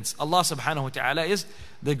a difference. Allah subhanahu wa ta'ala is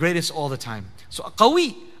the greatest all the time. So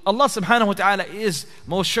qawi, Allah subhanahu wa ta'ala is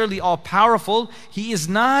most surely all powerful. He is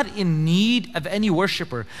not in need of any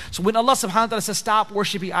worshipper. So when Allah subhanahu wa ta'ala says stop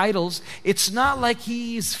worshiping idols, it's not like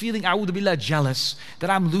He is feeling a'udhu billah jealous that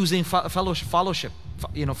I'm losing followership.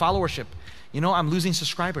 I'm losing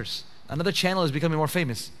subscribers. Another channel is becoming more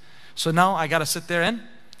famous. So now I gotta sit there and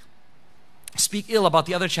speak ill about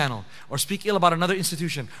the other channel, or speak ill about another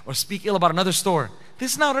institution, or speak ill about another store.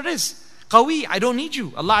 This is not what it is. Qawi, I don't need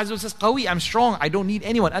you. Allah Azza wa Jalla says, Qawi, I'm strong, I don't need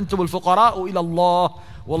anyone. Antum al-fuqara'u ila Allah,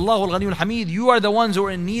 wallahu al-ghani al-hamid. You are the ones who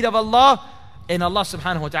are in need of Allah, and Allah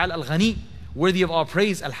subhanahu wa ta'ala al-ghani, worthy of all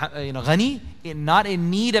praise. Ghani, not in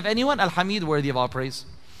need of anyone. Al-hamid, worthy of all praise.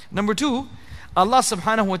 Number 2, Allah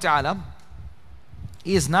subhanahu wa ta'ala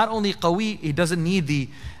is not only Qawi, He doesn't need the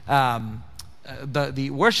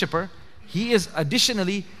worshipper. He is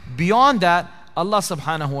additionally, beyond that, Allah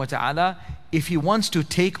subhanahu wa ta'ala, if He wants to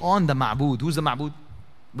take on the ma'bud, who's the ma'bud?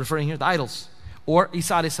 Referring here, the idols. Or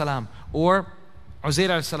Isa alayhi salam, or Uzair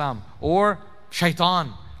alayhi salam, or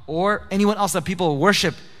shaitan, or anyone else that people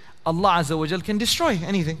worship, Allah Azza wa Jal can destroy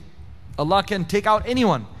anything. Allah can take out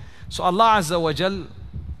anyone. So Allah Azza wa Jal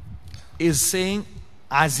is saying,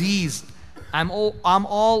 Aziz, I'm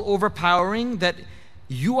all overpowering, that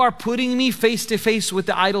you are putting me face to face with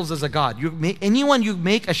the idols as a God. Anyone you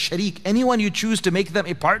make a sharik, anyone you choose to make them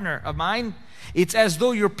a partner of mine, it's as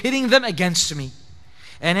though you're pitting them against me.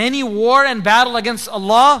 And any war and battle against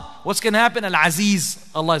Allah, what's going to happen? Al-Aziz,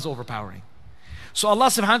 Allah is overpowering. So Allah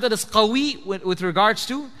subhanahu wa ta'ala is qawi with regards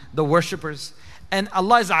to the worshippers. And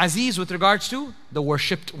Allah is Aziz with regards to the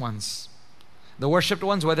worshipped ones. The worshipped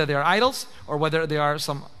ones, whether they are idols or whether they are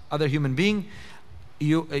some other human being,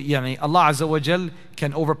 Allah Azza wa Jal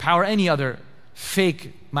can overpower any other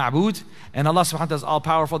fake ma'bud. And Allah subhanahu wa ta'ala is all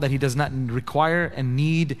powerful, that He does not require and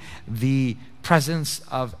need the presence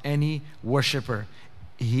of any worshipper.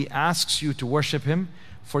 He asks you to worship Him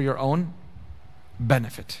for your own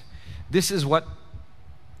benefit. This is what,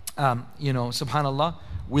 subhanAllah,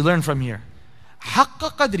 we learn from here.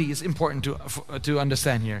 Haqqa qadri is important to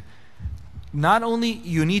understand here. Not only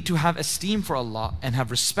you need to have esteem for Allah and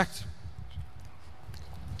have respect,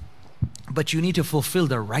 but you need to fulfill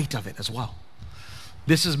the right of it as well.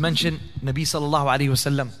 This is mentioned, Nabi sallallahu alaihi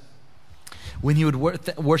wasallam, when he would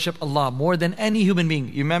worship Allah more than any human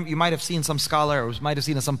being. You might have seen some scholar, or you might have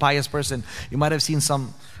seen some pious person, you might have seen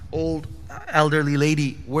some old elderly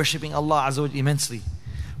lady worshiping Allah Azza wa Jalla immensely.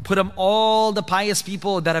 Put them all the pious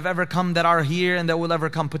people that have ever come, that are here and that will ever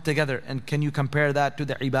come, put together, and can you compare that to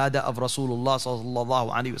the ibadah of Rasulullah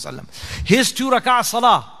sallallahu alaihi wasallam? His 2 rak'ah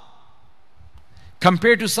salah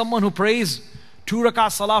compared to someone who prays 2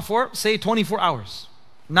 rak'ah salah for say 24 hours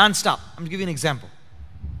non-stop. I'm going to give you an example.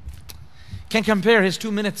 Can compare his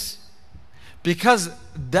 2 minutes, because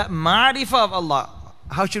that ma'rifah of Allah,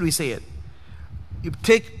 how should we say it? You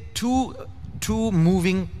take two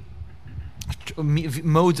moving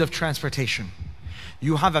modes of transportation.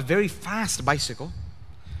 You have a very fast bicycle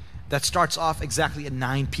that starts off exactly at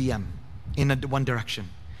 9 p.m. in one direction,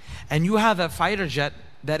 and you have a fighter jet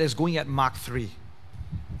that is going at Mach 3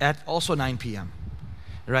 at also 9 p.m.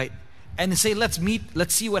 right? And say, let's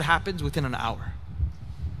see what happens within an hour.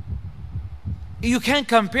 You can't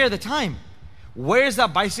compare the time. Where is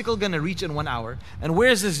that bicycle going to reach in 1 hour? And where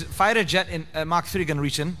is this fighter jet in Mach 3 going to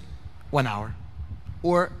reach in 1 hour?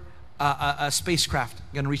 Or a spacecraft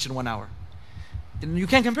going to reach in 1 hour? And you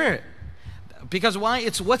can't compare it. Because why?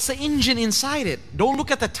 It's what's the engine inside it. Don't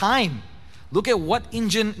look at the time. Look at what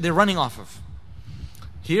engine they're running off of.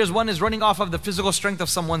 Here's one is running off of the physical strength of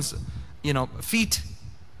someone's, feet,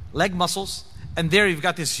 leg muscles. And there you've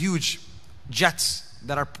got these huge jets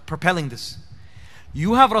that are propelling this.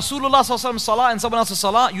 You have Rasulullah sallallahu salah and someone else's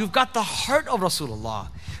salah. You've got the heart of Rasulullah.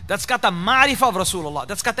 That's got the ma'rifah of Rasulullah.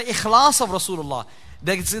 That's got the ikhlas of Rasulullah.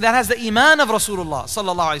 That has the iman of Rasulullah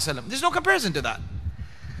sallallahu alaihi wasallam. There's no comparison to that.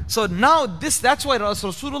 So now that's why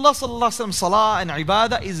Rasulullah sallallahu alaihi wasallam salah and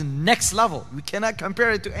ibadah is next level. We cannot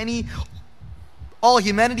compare it to any. All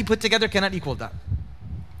humanity put together cannot equal that.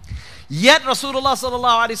 Yet Rasulullah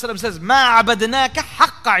sallallahu alaihi wasallam says, "Ma abadnaka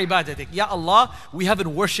haqqa ibadatik." Ya Allah, we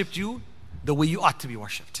haven't worshipped you the way you ought to be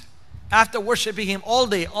worshipped. After worshipping Him all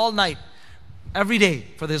day, all night, every day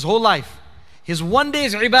for His whole life, His one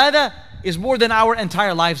day's ibadah is more than our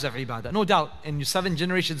entire lives of ibadah, no doubt. And 7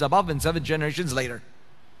 generations above and 7 generations later.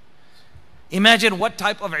 Imagine what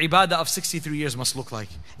type of ibadah of 63 years must look like.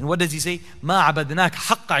 And what does He say? "Ma abadnak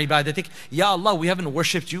haqqa ibadatik." Ya Allah, we haven't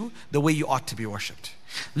worshipped you the way you ought to be worshipped.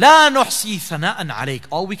 La nuhsi thana'an alayk.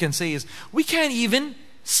 All we can say is, we can't even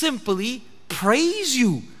simply praise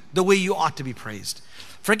you the way you ought to be praised.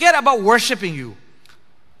 Forget about worshipping you.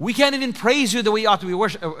 We can't even praise you the way you ought to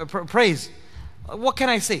be praised. What can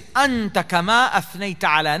I say? Anta kama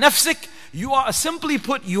athnayta ala nafsik. You are, simply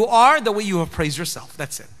put, you are the way you have praised yourself.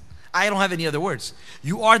 That's it. I don't have any other words.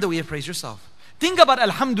 You are the way you praise yourself. Think about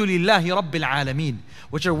Alhamdulillahi Rabbil Alameen,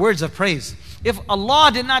 which are words of praise. If Allah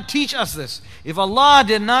did not teach us this, if Allah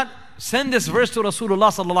did not send this verse to Rasulullah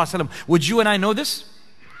sallallahu alaihi wasallam, would you and I know this?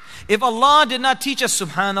 If Allah did not teach us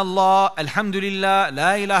Subhanallah, Alhamdulillah,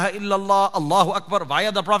 La ilaha illallah, Allahu Akbar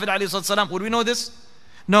via the Prophet alaihi wasallam, would we know this?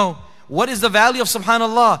 No. What is the value of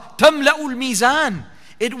Subhanallah? Tamla'ul mizan.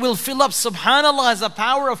 It will fill up. Subhanallah has the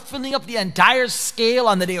power of filling up the entire scale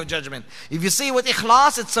on the Day of Judgment. If you say with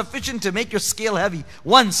ikhlas, it's sufficient to make your scale heavy.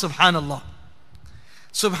 One Subhanallah.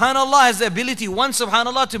 Subhanallah has the ability, one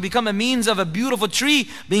Subhanallah, to become a means of a beautiful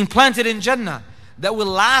tree being planted in Jannah that will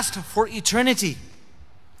last for eternity.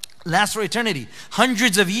 Last for eternity.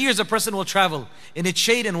 Hundreds of years a person will travel in its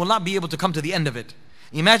shade and will not be able to come to the end of it.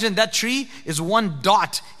 Imagine that tree is one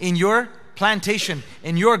dot in your plantation,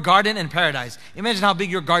 in your garden and paradise. Imagine how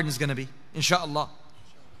big your garden is going to be, inshallah.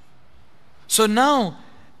 So now,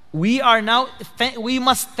 we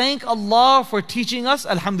must thank Allah for teaching us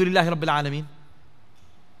Alhamdulillah Rabbil Alameen.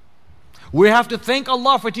 We have to thank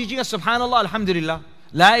Allah for teaching us Subhanallah, Alhamdulillah,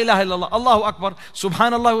 La ilaha illallah, Allahu Akbar,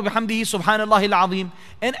 Subhanallah wa bihamdihi, Subhanallah al-Azim.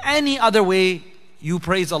 And any other way you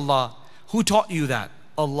praise Allah. Who taught you that?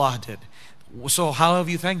 Allah did. So how have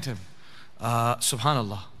you thanked Him?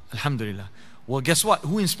 Subhanallah, Alhamdulillah. Well, guess what?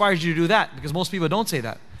 Who inspired you to do that? Because most people don't say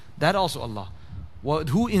that. That also Allah. Well,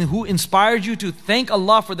 who inspired you to thank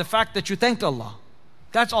Allah for the fact that you thanked Allah?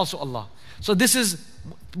 That's also Allah. So this is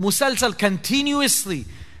musalsal, continuously.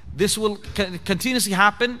 This will continuously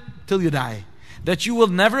happen till you die. That you will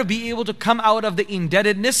never be able to come out of the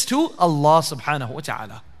indebtedness to Allah subhanahu wa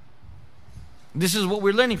ta'ala. This is what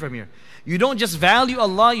we're learning from here. You don't just value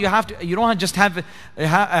Allah, you don't just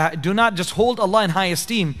do not just hold Allah in high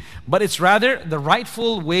esteem, but it's rather the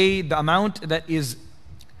rightful way, the amount that is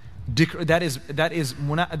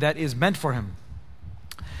meant for Him.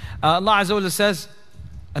 Allah Azza wa Jalla says,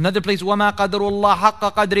 another place, وَمَا قَدَرُ اللَّهَ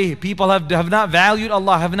حَقَّ قَدْرِهِ. People have not valued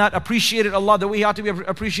Allah, have not appreciated Allah the way He ought to be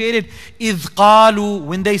appreciated. إِذْ قَالُوا,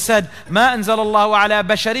 when they said, مَا أَنزَلَ اللَّهُ عَلَى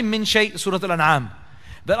بَشَرٍ مِّن شَيْءٍ, Surah Al-An'am.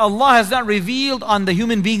 That Allah has not revealed on the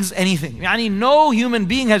human beings anything. Yani no human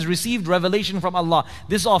being has received revelation from Allah.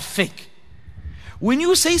 This is all fake. When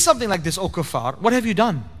you say something like this, O kuffar, what have you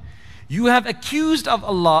done? You have accused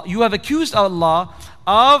Allah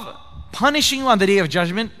of punishing you on the Day of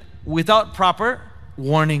Judgment without proper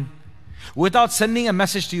warning, without sending a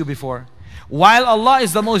message to you before. While Allah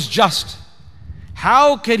is the most just,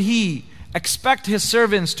 how could He expect His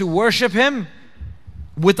servants to worship Him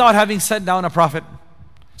without having sent down a prophet?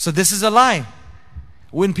 So this is a lie.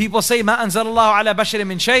 When people say, مَا أَنزَلَ اللَّهُ عَلَى بَشَرٍ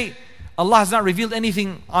مِّن شَيْءٍ, Allah has not revealed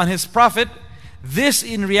anything on His prophet, this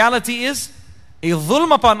in reality is a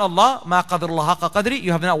dhulm upon Allah. مَا قَدْرُ اللَّهَ حَقَّ قَدْرِهِ.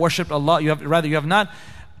 You have not worshipped Allah, you have not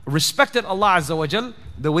respected Allah Azza wa Jal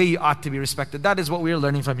the way you ought to be respected. That is what we are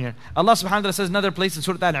learning from here. Allah subhanahu wa ta'ala says another place in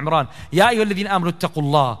Surah Al-Imran, يَا أَيُّهَا الَّذِينَ آمَنُوا اتَّقُوا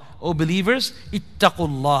اللَّهَ. O believers, اتَّقُوا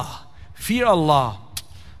اللَّهَ. Fear Allah.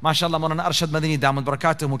 MashaAllah, Maulana Arshad Madani Damat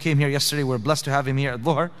Barakatuh, who came here yesterday, we're blessed to have him here at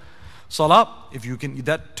Dhuhr. Salah, if you can,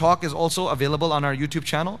 that talk is also available on our YouTube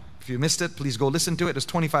channel. If you missed it, please go listen to it. It's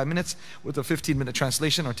 25 minutes with a 15-minute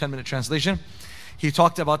translation or 10-minute translation. He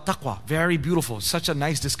talked about taqwa. Very beautiful. Such a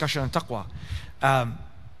nice discussion on taqwa.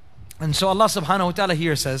 And so Allah subhanahu wa ta'ala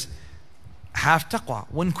here says, have taqwa.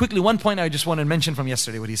 One point I just want to mention from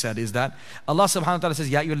yesterday, what He said is that Allah subhanahu wa ta'ala says,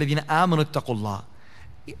 Ya ayyuhalladhina amanu ittaqullah.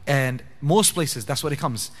 And most places, that's what it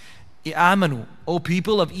comes. Amanu, O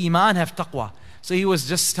people of Iman, have taqwa. So He was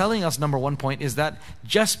just telling us, number one point is that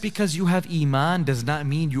just because you have Iman does not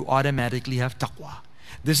mean you automatically have taqwa.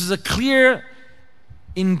 This is a clear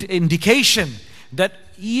indication that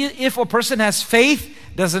if a person has faith,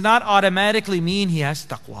 does not automatically mean he has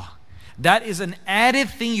taqwa. That is an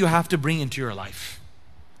added thing you have to bring into your life.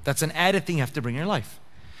 That's an added thing you have to bring in your life.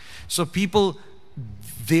 So people,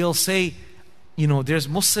 they'll say, there's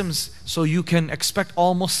Muslims, so you can expect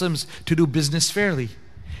all Muslims to do business fairly.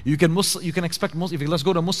 You can expect Muslims, let's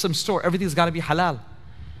go to a Muslim store, everything's got to be halal.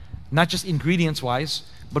 Not just ingredients wise,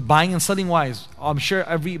 but buying and selling wise. I'm sure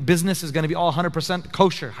every business is going to be all 100%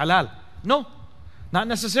 kosher, halal. No, not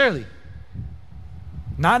necessarily.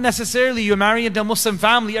 Not necessarily you marry into a Muslim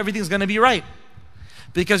family, everything's going to be right.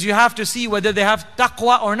 Because you have to see whether they have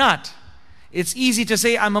taqwa or not. It's easy to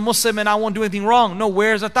say, I'm a Muslim and I won't do anything wrong. No,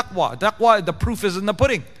 where's the taqwa? Taqwa, the proof is in the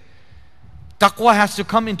pudding. Taqwa has to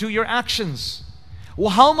come into your actions. Well,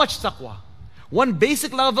 how much taqwa? One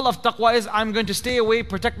basic level of taqwa is, I'm going to stay away,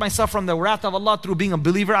 protect myself from the wrath of Allah through being a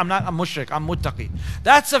believer. I'm not a mushrik, I'm muttaqi.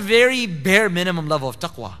 That's a very bare minimum level of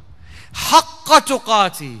taqwa. Haqqa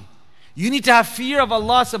tuqati. You need to have fear of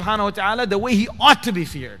Allah subhanahu wa ta'ala the way He ought to be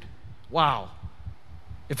feared. Wow.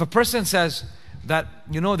 If a person says that,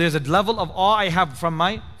 there's a level of awe I have from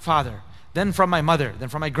my father, then from my mother, then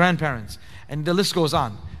from my grandparents, and the list goes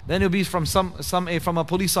on. Then it'll be from from a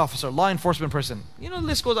police officer, law enforcement person. The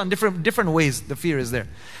list goes on, different ways the fear is there.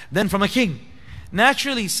 Then from a king.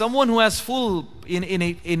 Naturally, someone who has full in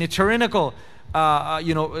a tyrannical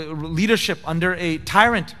leadership under a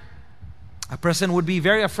tyrant, a person would be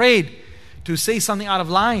very afraid to say something out of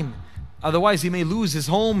line. Otherwise, he may lose his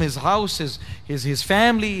home, his house, his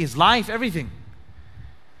family, his life, everything.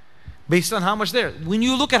 Based on how much there. When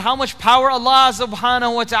you look at how much power Allah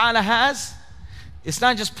subhanahu wa ta'ala has, it's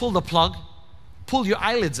not just pull the plug, pull your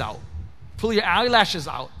eyelids out, pull your eyelashes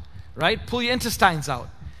out, right? Pull your intestines out,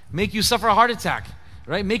 make you suffer a heart attack,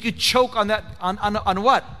 right? Make you choke on that, on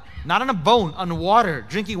what? Not on a bone, on water.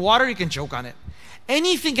 Drinking water, you can choke on it.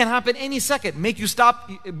 Anything can happen any second. Make you stop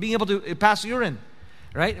being able to pass urine,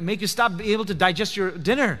 right? Make you stop being able to digest your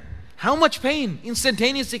dinner. How much pain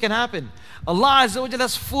instantaneously can happen? Allah Azza wa Jalla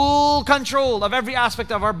has full control of every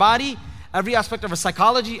aspect of our body, every aspect of our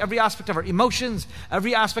psychology, every aspect of our emotions,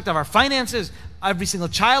 every aspect of our finances, every single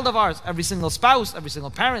child of ours, every single spouse, every single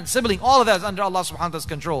parent, sibling, all of that is under Allah subhanahu wa ta'ala's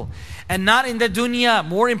control. And not in the dunya,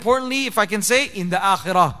 more importantly, if I can say, in the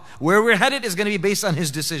akhirah. Where we're headed is going to be based on His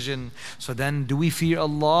decision. So then, do we fear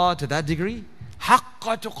Allah to that degree?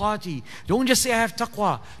 Haqqa tuqati. Don't just say I have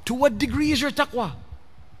taqwa. To what degree is your taqwa?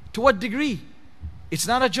 To what degree? It's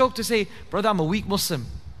not a joke to say, brother, I'm a weak Muslim.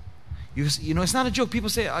 It's not a joke. People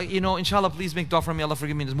say, inshallah, please make dua for me, Allah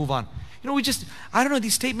forgive me, just move on. I don't know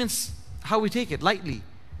these statements, how we take it, lightly.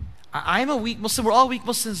 I'm a weak Muslim, we're all weak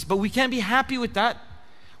Muslims, but we can't be happy with that.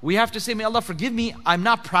 We have to say, may Allah forgive me. I'm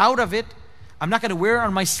not proud of it. I'm not going to wear it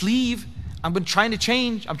on my sleeve. I'm trying to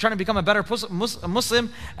change. I'm trying to become a better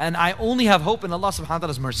Muslim. And I only have hope in Allah subhanahu wa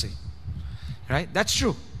ta'ala's mercy. Right? That's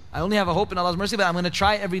true. I only have a hope in Allah's mercy, but I'm going to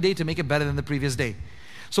try every day to make it better than the previous day.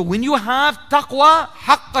 So when you have taqwa,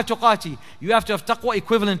 haqqa tuqati, you have to have taqwa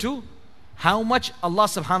equivalent to how much Allah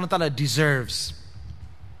subhanahu wa ta'ala deserves.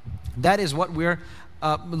 That is what we're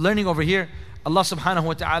learning over here. Allah subhanahu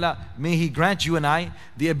wa ta'ala, may He grant you and I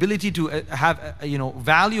the ability to have,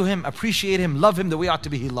 value Him, appreciate Him, love Him the way He ought to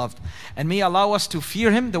be loved. And may He allow us to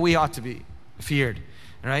fear Him the way He ought to be feared.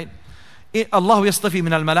 Right? Allah yastafi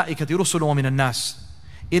min al-mala'ikati rusulun wa min al-nas.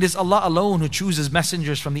 It is Allah alone who chooses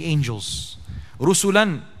messengers from the angels.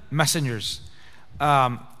 Rusulan, messengers.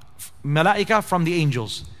 Malaika from the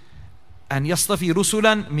angels. And yastafi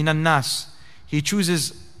rusulan min al-nas. He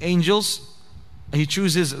chooses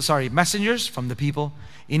messengers from the people.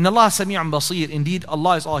 Inna Allah sami'un basir. Indeed,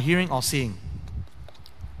 Allah is all hearing, all seeing.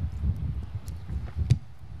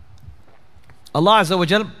 Allah Azza wa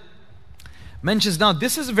Jal mentions now,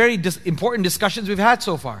 this is very important discussions we've had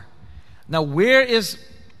so far. Now, where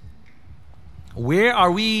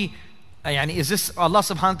are we? Is this Allah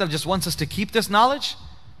subhanahu wa ta'ala just wants us to keep this knowledge?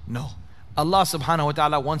 No. Allah subhanahu wa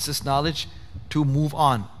ta'ala wants this knowledge to move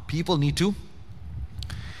on. People need to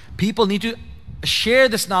share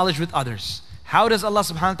this knowledge with others. How does Allah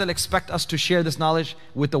subhanahu wa ta'ala expect us to share this knowledge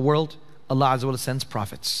with the world? Allah Azza wa Jalla sends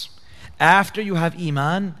prophets. After you have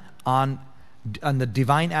iman on the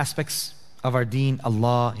divine aspects of our deen,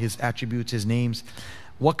 Allah, His attributes, His names,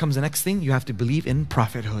 what comes the next thing? You have to believe in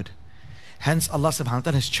prophethood. Hence Allah subhanahu wa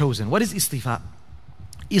ta'ala has chosen. What is istifa?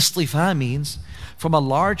 Istifa means from a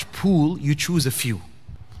large pool you choose a few.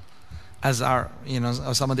 As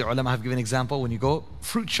some of the ulama have given an example, when you go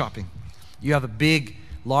fruit shopping, you have a big,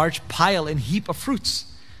 large pile and heap of fruits.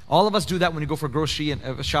 All of us do that when you go for grocery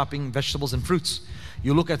and shopping, vegetables and fruits.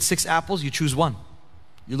 You look at 6 apples, you choose 1.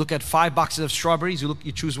 You look at 5 boxes of strawberries,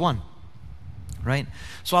 you choose 1. Right?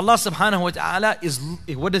 So Allah subhanahu wa ta'ala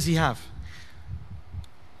what does He have?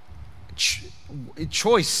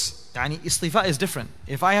 Choice. Istifa is different.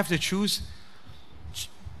 If I have to choose,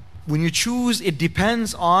 when you choose, it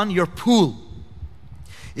depends on your pool.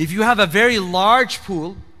 If you have a very large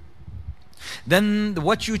pool, then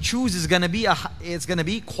what you choose is going to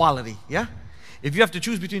be quality. Yeah? If you have to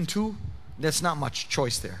choose between 2, that's not much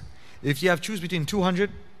choice there. If you have to choose between 200,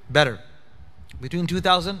 better. Between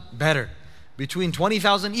 2,000, better. Between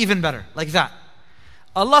 20,000, even better. Like that.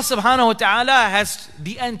 Allah subhanahu wa ta'ala has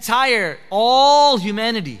all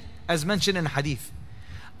humanity, as mentioned in hadith.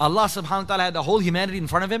 Allah subhanahu wa ta'ala had the whole humanity in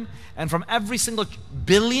front of Him, and from every single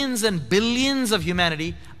billions and billions of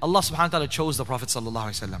humanity, Allah subhanahu wa ta'ala chose the Prophet sallallahu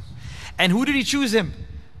alaihi wasallam. And who did He choose him?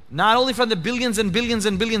 Not only from the billions and billions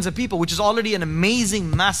and billions of people, which is already an amazing,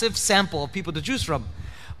 massive sample of people to choose from,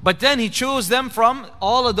 but then He chose them from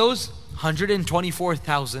all of those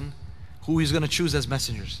 124,000 who He's going to choose as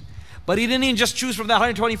messengers. But He didn't even just choose from that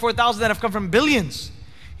 124,000 that have come from billions.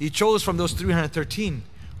 He chose from those 313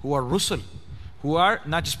 who are rusul, who are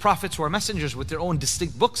not just prophets, who are messengers with their own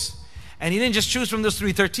distinct books. And He didn't just choose from those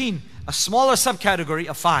 313, a smaller subcategory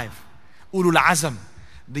of 5, ulul azam,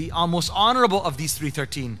 the most honorable of these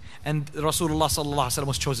 313. And Rasulullah sallallahu alaihi wasallam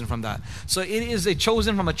was chosen from that. So it is a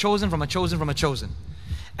chosen from a chosen from a chosen from a chosen.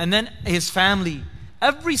 And then His family,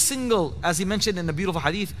 every single, as He mentioned in the beautiful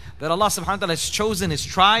hadith, that Allah subhanahu wa ta'ala has chosen His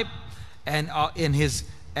tribe and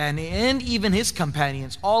even His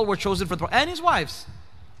companions, all were chosen for the Prophet, and His wives,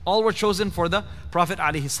 all were chosen for the Prophet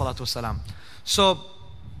alayhi salatu wasalam. So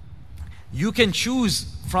you can choose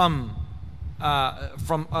from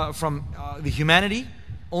the humanity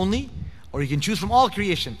only, or you can choose from all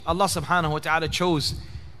creation. Allah subhanahu wa ta'ala chose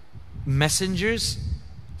messengers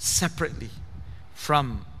separately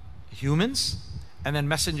from humans, and then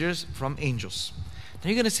messengers from angels. Now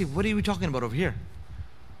you're going to say, what are we talking about over here?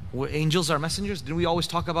 Angels are messengers? Didn't we always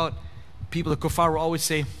talk about people, the kuffar will always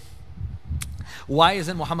say, why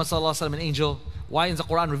isn't Muhammad sallallahu alaihi wasallam an angel? Why isn't the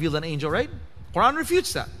Quran revealed an angel, right? Quran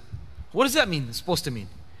refutes that. What does that mean? It's supposed to mean?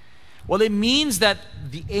 Well, it means that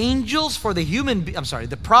the angels for the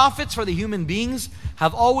the prophets for the human beings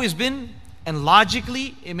have always been, and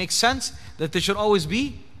logically it makes sense that they should always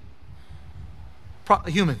be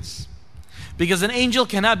humans. Because an angel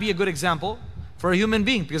cannot be a good example for a human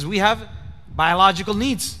being, because we have biological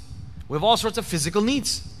needs. We have all sorts of physical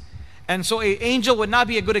needs. And so an angel would not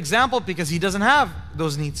be a good example because he doesn't have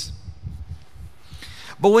those needs.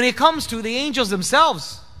 But when it comes to the angels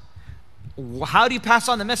themselves, how do you pass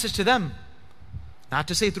on the message to them? Not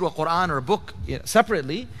to say through a Quran or a book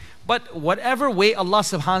separately, But whatever way Allah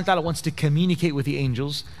subhanahu wa ta'ala wants to communicate with the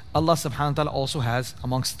angels, Allah subhanahu wa ta'ala also has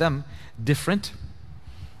amongst them different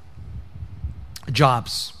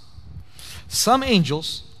jobs. Some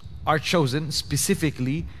angels are chosen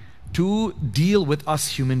specifically to deal with us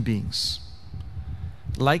human beings,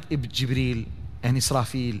 like Jibreel and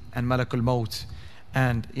Israfil and Malakul Maut,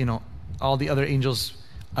 and all the other angels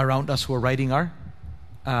around us who are writing our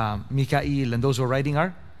Mikael, and those who are writing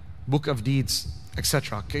our book of deeds,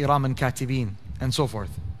 etc. Kiram and Katibin, and so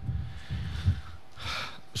forth.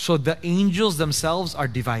 So the angels themselves are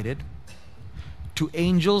divided to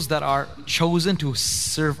angels that are chosen to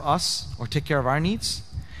serve us or take care of our needs,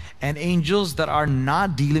 and angels that are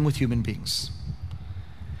not dealing with human beings.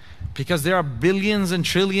 Because there are billions and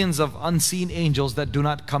trillions of unseen angels that do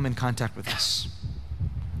not come in contact with us.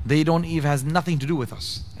 They don't even, has nothing to do with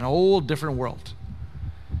us. In a whole different world.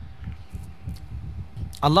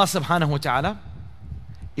 Allah subhanahu wa ta'ala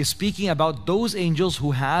is speaking about those angels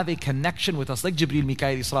who have a connection with us, like Jibreel,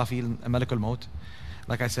 Mikael, Israfil, and Malakul Maut.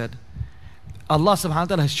 Like I said, Allah subhanahu wa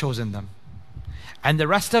ta'ala has chosen them. And the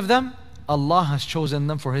rest of them, Allah has chosen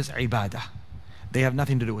them for His ibadah. They have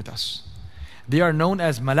nothing to do with us. They are known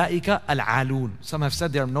as Malaika al-Alun. Some have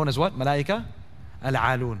said they are known as what? Malaika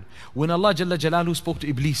al-Alun. When Allah Jalla Jalaluhu spoke to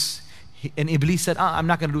Iblis, and Iblis said, I'm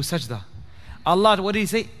not going to do sajda. Allah, what did He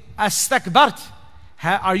say? Astakbart.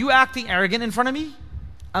 Are you acting arrogant in front of me?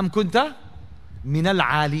 Am kunta min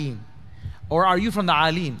al-Alin. Or are you from the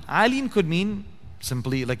Alin? Alin could mean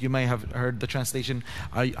simply, like you may have heard the translation,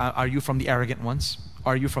 are you from the arrogant ones?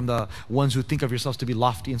 Are you from the ones who think of yourselves to be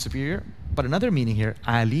lofty and superior? But another meaning here,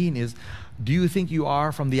 Alin, is, do you think you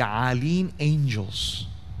are from the Alin angels?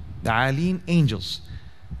 The Alin angels.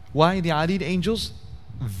 Why the Alin angels?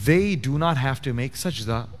 They do not have to make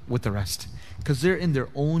sajda with the rest, because they're in their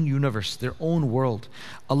own universe, their own world.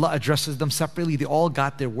 Allah addresses them separately. They all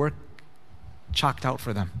got their work chalked out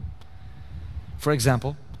for them. For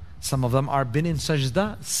example, some of them are been in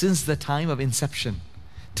sajda since the time of inception,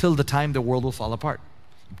 till the time the world will fall apart.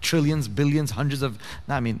 Trillions, billions, hundreds of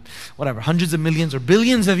millions or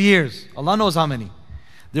billions of years. Allah knows how many.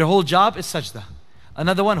 Their whole job is sajda.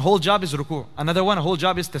 Another one, whole job is ruku'. Another one, whole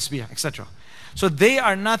job is tasbih, etc. So they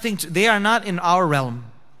are they are not in our realm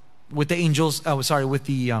with the angels, with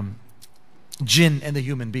the jinn and the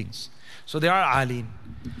human beings. So they are alim.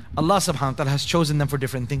 Allah subhanahu wa ta'ala has chosen them for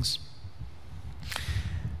different things.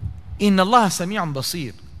 Inna Allah sami'un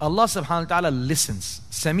basir. Allah subhanahu wa ta'ala listens.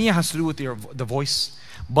 Sami' has to do with the voice.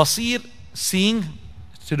 Basir, seeing,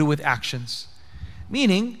 to do with actions.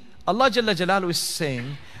 Meaning, Allah Jalla Jalaluhu is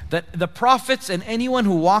saying that the prophets and anyone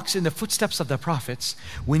who walks in the footsteps of the prophets,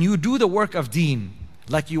 when you do the work of deen,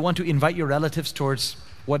 like you want to invite your relatives towards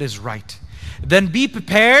what is right, then be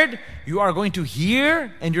prepared. You are going to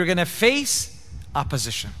hear and you're going to face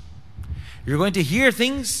opposition. You're going to hear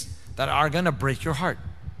things that are going to break your heart.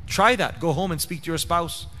 Try that. Go home and speak to your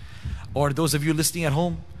spouse. Or those of you listening at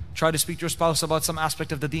home, try to speak to your spouse about some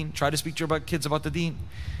aspect of the deen. Try to speak to your kids about the deen.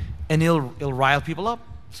 And it'll rile people up.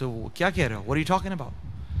 So, what are you talking about?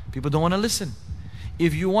 People don't want to listen.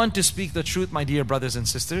 If you want to speak the truth, my dear brothers and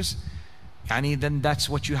sisters, then that's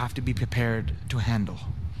what you have to be prepared to handle.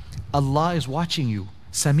 Allah is watching you.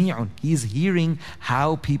 Sami'un. He is hearing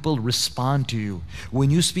how people respond to you.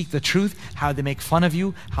 When you speak the truth, how they make fun of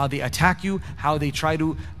you, how they attack you, how they try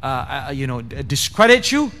to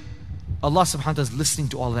discredit you. Allah subhanahu wa ta'ala is listening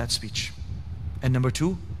to all of that speech. And number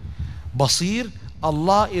two, Basir,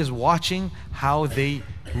 Allah is watching how they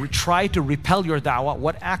try to repel your da'wah,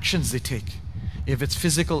 what actions they take. If it's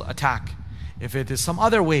physical attack, if it is some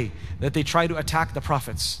other way that they try to attack the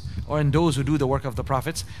prophets, or in those who do the work of the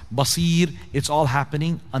prophets, Basir, it's all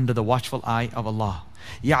happening under the watchful eye of Allah.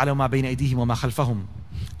 يَعْلَمُ مَا بَيْنَ أَيْدِيهِمْ وَمَا خَلْفَهُمْ.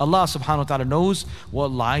 Allah subhanahu wa ta'ala knows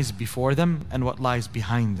what lies before them and what lies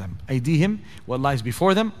behind them. أَيْدِيهِمْ, what lies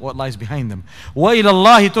before them, what lies behind them. وَإِلَى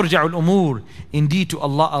اللَّهِ تُرْجَعُ الْأُمُورِ. Indeed, to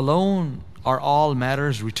Allah alone are all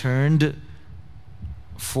matters returned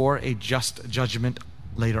for a just judgment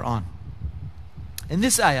later on. In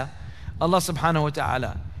this ayah, Allah subhanahu wa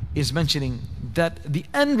ta'ala is mentioning that the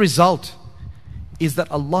end result is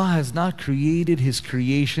that Allah has not created His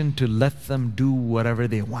creation to let them do whatever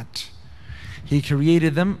they want. He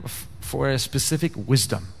created them for a specific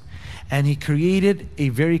wisdom. And He created a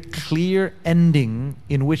very clear ending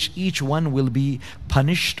in which each one will be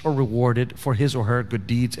punished or rewarded for his or her good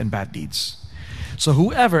deeds and bad deeds. So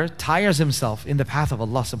whoever tires himself in the path of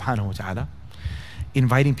Allah subhanahu wa ta'ala,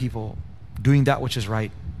 inviting people, doing that which is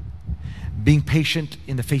right, being patient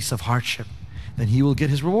in the face of hardship, then he will get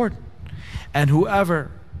his reward. And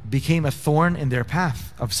whoever became a thorn in their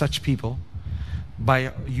path of such people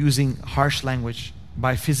by using harsh language,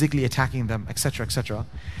 by physically attacking them, etc., etc.,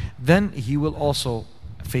 then he will also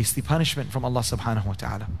face the punishment from Allah subhanahu wa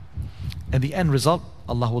ta'ala. And the end result,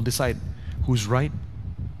 Allah will decide who's right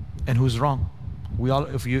and who's wrong.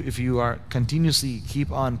 If you are continuously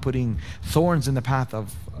keep on putting thorns in the path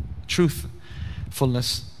of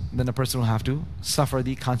truthfulness, then a person will have to suffer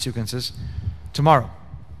the consequences tomorrow.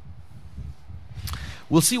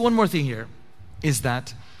 We'll see one more thing here, is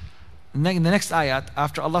that in the next ayat,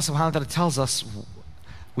 after Allah subhanahu wa ta'ala tells us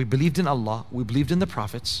we believed in Allah, we believed in the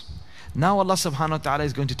prophets, now Allah subhanahu wa ta'ala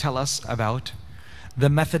is going to tell us about the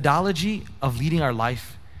methodology of leading our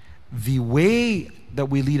life, the way that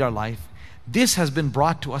we lead our life. This has been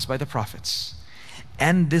brought to us by the prophets.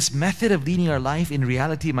 And this method of leading our life, in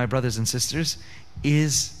reality, my brothers and sisters,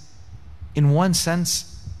 is in one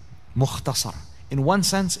sense mukhtasar. In one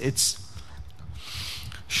sense, it's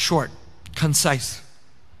short, concise.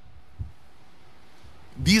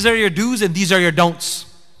 These are your do's and these are your don'ts.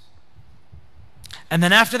 And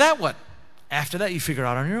then after that, what? After that, you figure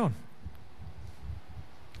out on your own.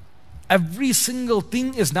 Every single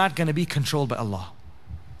thing is not going to be controlled by Allah.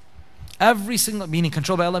 Every single, meaning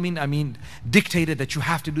controlled by Allah, I mean dictated that you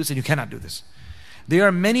have to do this and you cannot do this. There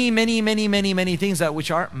are many things that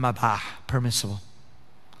which are mabah, permissible.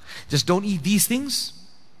 Just don't eat these things.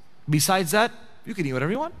 Besides that, you can eat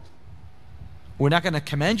whatever you want. We're not going to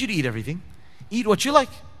command you to eat everything. Eat what you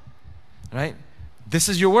like. Right? This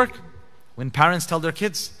is your work. When parents tell their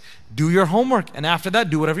kids, do your homework, and after that,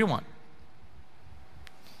 do whatever you want.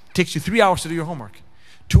 It takes you 3 hours to do your homework,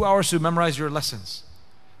 2 hours to memorize your lessons.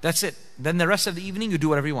 That's it. Then the rest of the evening, you do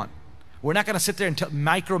whatever you want. We're not going to sit there and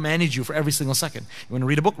micromanage you for every single second. You want to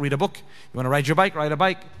read a book? Read a book. You want to ride your bike? Ride a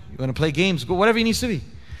bike. You want to play games? Go, whatever it needs to be.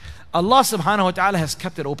 Allah subhanahu wa ta'ala has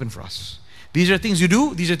kept it open for us. These are things you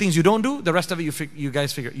do. These are things you don't do. The rest of it,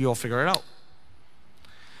 you all figure it out.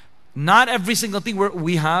 Not every single thing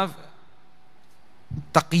we have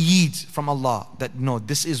taqeed from Allah, that no,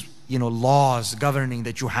 this is, laws governing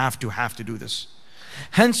that you have to do this.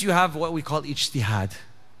 Hence you have what we call ijtihad.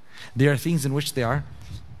 There are things in which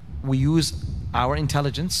we use our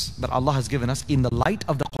intelligence that Allah has given us in the light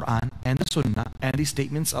of the Quran and the Sunnah and the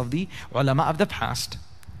statements of the ulama of the past,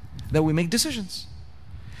 that we make decisions.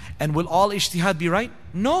 And will all ijtihad be right?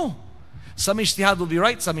 No. Some ijtihad will be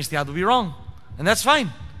right, some ijtihad will be wrong. And that's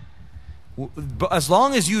fine. But as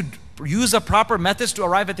long as you use a proper method to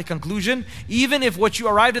arrive at the conclusion, even if what you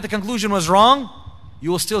arrived at the conclusion was wrong,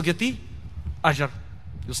 you will still get the ajr.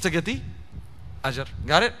 You'll still get the ajr.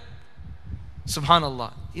 Got it?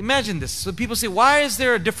 Subhanallah. Imagine this. So people say, why is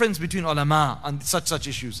there a difference between ulama on such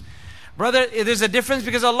issues? Brother, there's a difference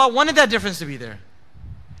because Allah wanted that difference to be there.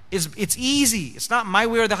 It's easy. It's not my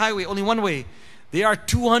way or the highway, only one way. There are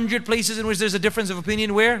 200 places in which there's a difference of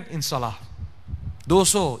opinion. Where? In salah.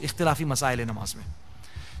 200 ikhtilafi masail in namaz mein.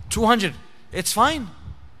 200. It's fine.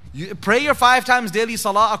 You pray your 5 times daily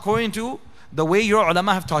salah according to the way your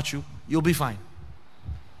ulama have taught you. You'll be fine.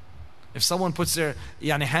 If someone puts their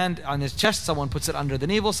hand on his chest, someone puts it under the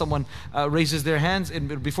navel, someone raises their hands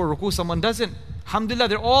before ruku, someone doesn't. Alhamdulillah,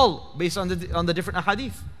 they're all based on the different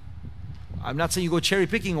ahadith. I'm not saying you go cherry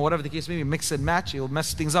picking or whatever the case may be, mix and match, you'll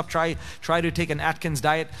mess things up. Try to take an Atkins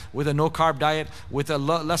diet with a no carb diet, with a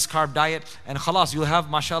less carb diet, and khalas, you'll have,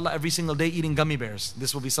 mashallah, every single day eating gummy bears.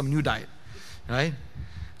 This will be some new diet, right?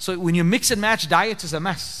 So when you mix and match diets, it's a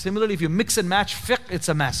mess. Similarly, if you mix and match fiqh, it's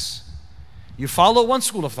a mess. You follow one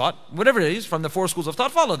school of thought, whatever it is, from the 4 schools of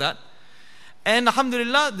thought, follow that. And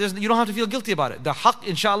alhamdulillah, you don't have to feel guilty about it. The haqq,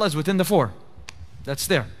 inshallah, is within the 4. That's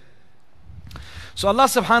there. So Allah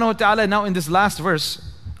subhanahu wa ta'ala now in this last 2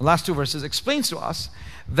 verses, explains to us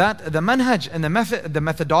that the manhaj and the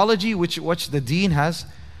methodology which the deen has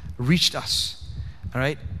reached us.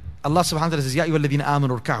 Alright? Allah subhanahu wa ta'ala says, Ya ayyuhalladhina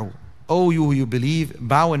amanu rka'u. Oh, you who you believe,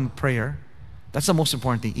 bow in prayer. That's the most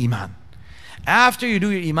important thing, iman. After you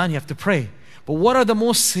do your iman, you have to pray. But what are the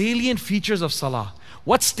most salient features of salah?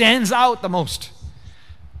 What stands out the most?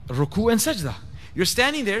 Ruku and sajda. You're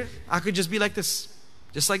standing there, I could just be like this.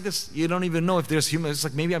 Just like this. You don't even know if there's human. It's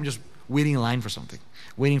like maybe I'm just waiting in line for something.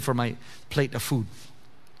 Waiting for my plate of food.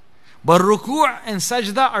 But ruku' and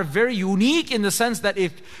sajda are very unique in the sense that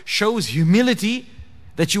it shows humility,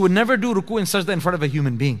 that you would never do ruku' and sajda in front of a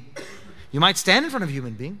human being. You might stand in front of a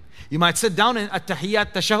human being. You might sit down in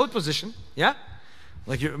at-tahiyyat tashahhud position. Yeah?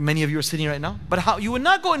 Like many of you are sitting right now. But how you would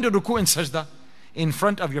not go into ruku' and sajda in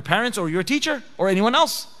front of your parents or your teacher or anyone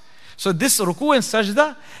else. So this ruku' and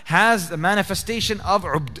sajda has the manifestation of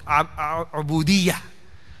ubudiyah,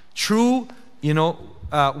 true,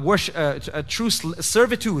 worship, true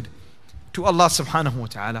servitude to Allah subhanahu wa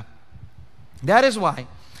ta'ala. That is why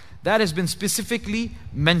that has been specifically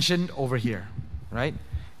mentioned over here. Right?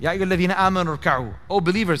 Ya ayyuhalladhina amanu ruk'u. Oh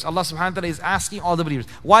believers, Allah subhanahu wa ta'ala is asking all the believers.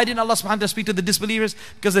 Why didn't Allah subhanahu wa ta'ala speak to the disbelievers?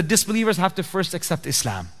 Because the disbelievers have to first accept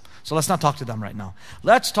Islam. So let's not talk to them right now.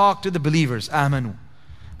 Let's talk to the believers. Amanu.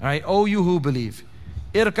 Alright, oh you who believe.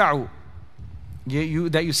 Irka'u.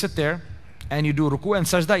 That you sit there and you do ruku and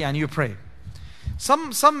sajda, and you pray.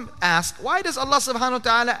 Some ask, why does Allah subhanahu wa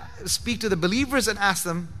ta'ala speak to the believers and ask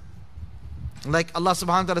them? Like Allah subhanahu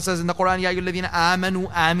wa ta'ala says in the Quran, Ya ayyuhalladhina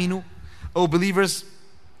amanu aminu. Oh believers,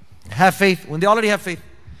 have faith, when they already have faith.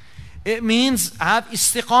 It means have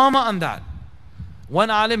istiqamah on that. One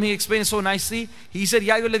alim, he explained so nicely. He said,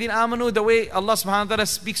 Ya ayyuhalladhina amanu, the way Allah subhanahu wa ta'ala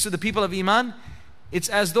speaks to the people of Iman, it's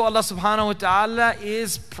as though Allah subhanahu wa ta'ala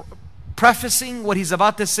is prefacing what He's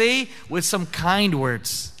about to say with some kind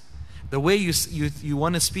words. The way you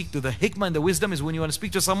want to speak to the hikmah and the wisdom is when you want to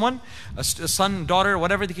speak to someone, a son, daughter,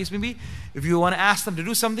 whatever the case may be. If you want to ask them to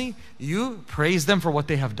do something, you praise them for what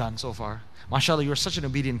they have done so far. MashaAllah, you're such an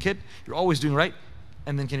obedient kid. You're always doing right.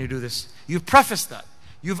 And then can you do this? You've prefaced that.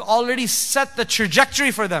 You've already set the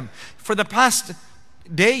trajectory for them. For the past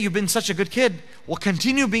day, you've been such a good kid. Well,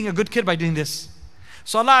 continue being a good kid by doing this.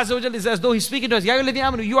 So Allah Azza wa Jalla is as though He's speaking to us. Ya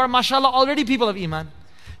ayyuhalladhina amanu, you are mashallah already people of Iman.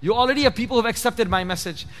 You already are people who have accepted my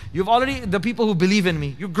message. You've already the people who believe in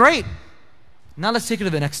me. You're great. Now let's take it to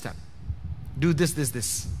the next step. Do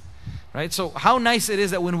this. Right? So how nice it is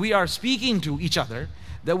that when we are speaking to each other,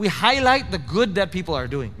 that we highlight the good that people are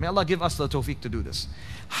doing. May Allah give us the tawfiq to do this.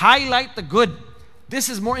 Highlight the good. This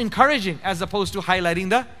is more encouraging as opposed to highlighting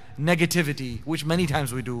the negativity, which many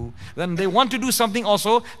times we do. Then they want to do something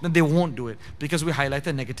also, then they won't do it because we highlight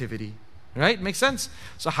the negativity. Right? Makes sense?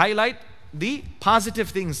 So highlight the positive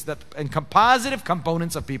things that and positive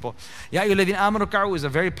components of people. Ya ayyuhalladhina amanu ruk'u is a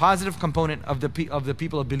very positive component of the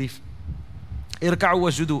people of belief. Irka'u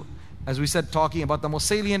wasjudu, as we said, talking about the most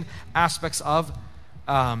salient aspects of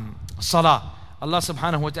salah. Allah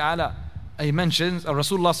subhanahu wa ta'ala, He mentions,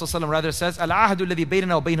 Rasulullah sallallahu alaihi wasallam rather says, Al-ahdu alladhi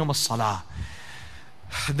baynana wa baynahum as-salah.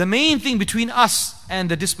 The main thing between us and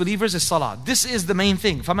the disbelievers is salah. This is the main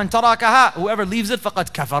thing. فَمَنْ تَرَكَهَا, whoever leaves it,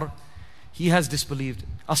 فَقَدْ كَفَرْ, he has disbelieved.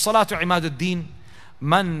 As-salatu imad ad-din.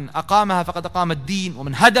 Man aqamaha faqad aqama ad-din, wa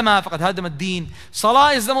man hadamaha faqad hadama ad-din.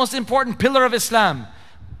 Salah is the most important pillar of Islam.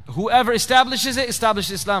 Whoever establishes it,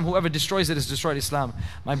 establishes Islam. Whoever destroys it, has destroyed Islam.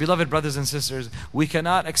 My beloved brothers and sisters, we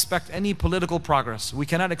cannot expect any political progress. We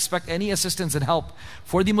cannot expect any assistance and help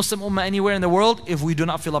for the Muslim Ummah anywhere in the world if we do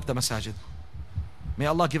not fill up the masajid. May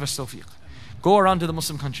Allah give us tawfiq. Go around to the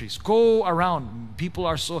Muslim countries. Go around. People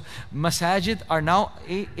are so... Masajid are now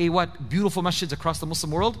what? Beautiful masjids across the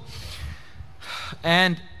Muslim world.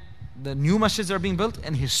 And the new masjids are being built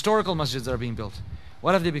and historical masjids are being built.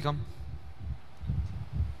 What have they become?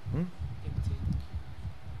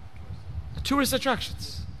 Tourist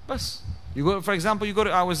attractions. Bas. You go, for example,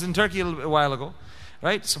 I was in Turkey a while ago.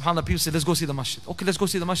 Right? SubhanAllah, people said, let's go see the masjid. Okay, let's go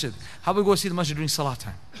see the masjid. How about we go see the masjid during salah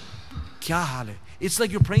time? Kya hal hai? It's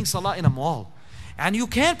like you're praying salah in a mall. And you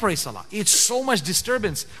can't pray salah. It's so much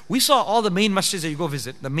disturbance. We saw all the main masjids that you go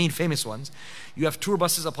visit, the main famous ones. You have tour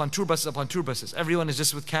buses upon tour buses upon tour buses. Everyone is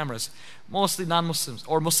just with cameras. Mostly non-Muslims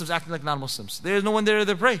or Muslims acting like non-Muslims. There's no one there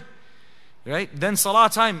to pray. Right? Then salah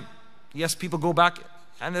time. Yes, people go back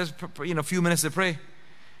and there's a few minutes to pray.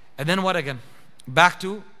 And then what again? Back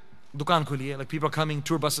to Dukan Kuliye. Like people are coming,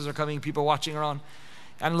 tour buses are coming, people watching around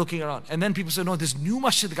and looking around. And then people say, no, this new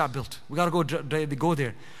masjid got built. We got to go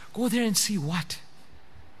there. Go there and see what?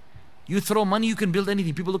 You throw money, you can build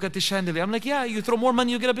anything. People look at this chandelier. I'm like, yeah, you throw more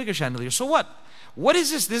money, you get a bigger chandelier. So what? What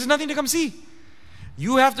is this? This is nothing to come see.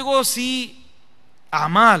 You have to go see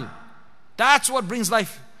Amal. That's what brings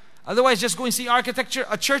life. Otherwise, just go and see architecture.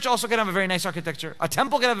 A church also can have a very nice architecture. A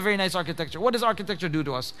temple can have a very nice architecture. What does architecture do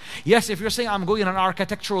to us? Yes, if you're saying I'm going on an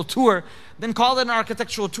architectural tour, then call it an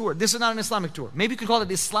architectural tour. This is not an Islamic tour. Maybe you could call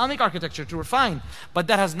it Islamic architecture tour, fine. But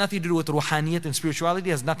that has nothing to do with ruhaniyat and spirituality.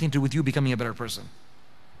 It has nothing to do with you becoming a better person.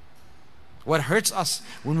 What hurts us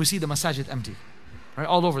when we see the masajid empty, right,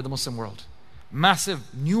 all over the Muslim world.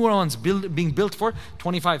 Massive new ones being built for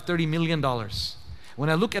 $25, $30 million. When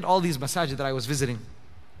I look at all these masajid that I was visiting,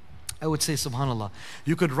 I would say, subhanAllah,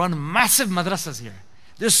 you could run massive madrasas here.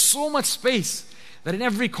 There's so much space that in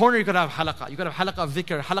every corner you could have halaqah. You could have halaqah of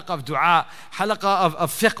dhikr, halaqah of dua, halaqah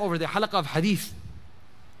of fiqh over there, halaqah of hadith.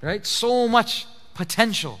 Right? So much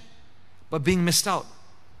potential, but being missed out.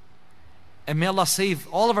 And may Allah save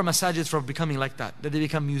all of our masajids from becoming like that they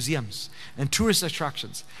become museums and tourist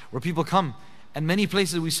attractions where people come. And many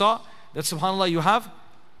places we saw that, subhanAllah, you have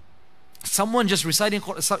someone just reciting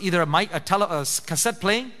either a mic, a cassette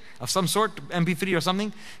playing of some sort, MP3 or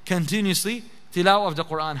something, continuously tilawah of the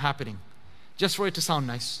Quran happening, just for it to sound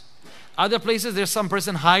nice. Other places there's some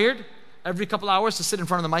person hired every couple hours to sit in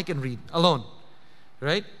front of the mic and read alone.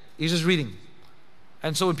 Right? He's just reading.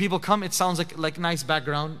 And so when people come, it sounds like nice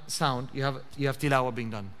background sound. You have tilawah being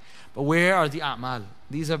done. But where are the a'mal?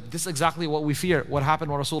 This is exactly what we fear. What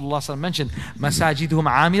happened, what Rasulullah SAW mentioned. Masajiduhum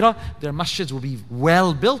amira, their masjids will be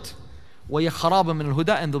well built. وَيَخَرَابًا مِنَ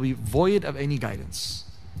الْهُدَى, and they'll be void of any guidance.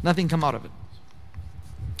 Nothing come out of it.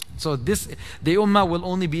 So the ummah will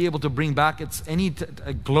only be able to bring back its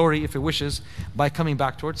glory, if it wishes, by coming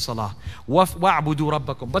back towards salah. وَاعْبُدُوا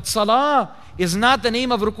رَبَّكُمْ. But salah is not the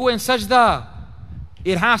name of ruku and sajda.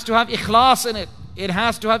 It has to have ikhlas in it. It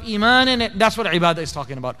has to have iman in it. That's what ibadah is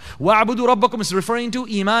talking about. وَاعْبُدُوا رَبَّكُمْ is referring to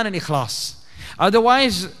iman and ikhlas.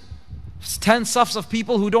 Otherwise, 10 safs of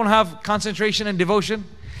people who don't have concentration and devotion,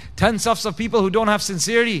 10 safs of people who don't have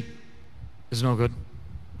sincerity is no good.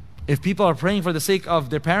 If people are praying for the sake of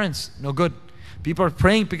their parents, no good. People are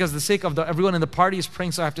praying because the sake of everyone in the party is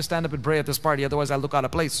praying, so I have to stand up and pray at this party, otherwise I'll look out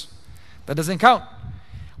of place. That doesn't count.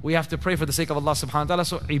 We have to pray for the sake of Allah subhanahu wa ta'ala.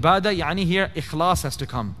 So ibadah, yani here, ikhlas has to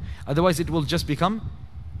come. Otherwise it will just become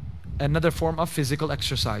another form of physical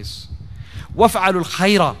exercise. وَفْعَلُوا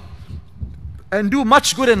الْخَيْرَ, and do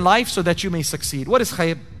much good in life so that you may succeed. What is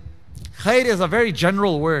khair? Khair is a very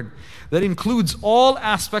general word that includes all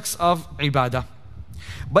aspects of ibadah.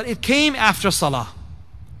 But it came after salah.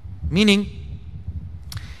 Meaning,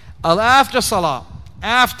 after salah,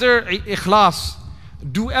 after ikhlas,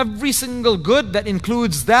 do every single good that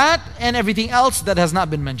includes that and everything else that has not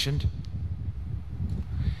been mentioned.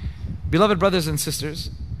 Beloved brothers and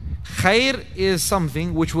sisters, khair is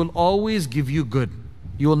something which will always give you good.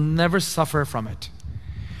 You will never suffer from it.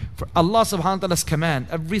 For Allah subhanahu wa ta'ala's command,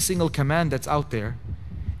 every single command that's out there,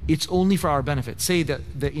 it's only for our benefit. Say that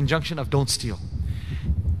the injunction of don't steal.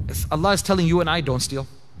 Allah is telling you and I, don't steal.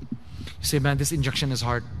 You say, man, this injunction is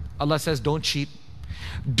hard. Allah says, don't cheat.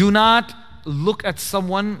 Do not look at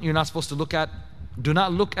someone you're not supposed to look at. Do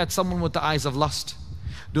not look at someone with the eyes of lust.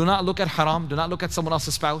 Do not look at haram. Do not look at someone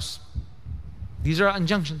else's spouse. These are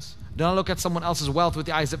injunctions. Do not look at someone else's wealth with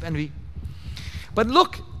the eyes of envy. But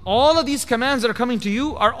look, all of these commands that are coming to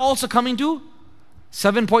you are also coming to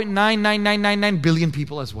 7.99999 billion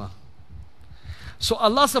people as well. So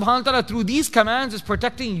Allah subhanahu wa ta'ala through these commands is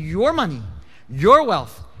protecting your money, your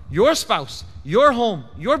wealth, your spouse, your home,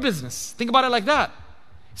 your business. Think about it like that.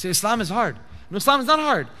 Say Islam is hard. No, Islam is not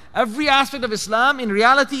hard. Every aspect of Islam in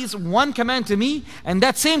reality is one command to me, and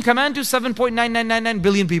that same command to 7.9999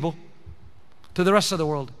 billion people, to the rest of the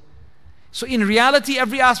world. So in reality,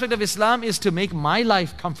 every aspect of Islam is to make my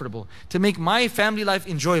life comfortable, to make my family life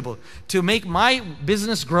enjoyable, to make my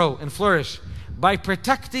business grow and flourish by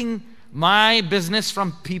protecting my business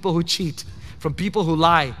from people who cheat, from people who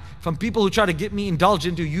lie, from people who try to get me indulged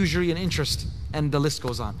into usury and interest, and the list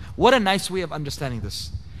goes on. What a nice way of understanding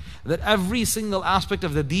this. That every single aspect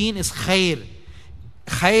of the deen is khair.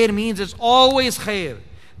 Khair means it's always khair.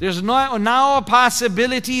 There's now a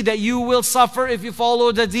possibility that you will suffer if you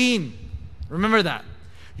follow the deen. Remember that.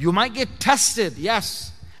 You might get tested,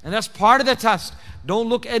 yes, and that's part of the test. You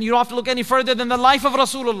don't have to look any further than the life of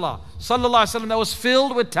Rasulullah sallallahu alaihi wasallam that was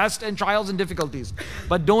filled with tests and trials and difficulties.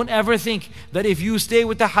 But don't ever think that if you stay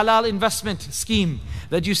with the halal investment scheme,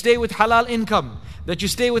 that you stay with halal income, that you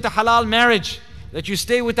stay with the halal marriage, that you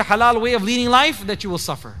stay with the halal way of leading life, that you will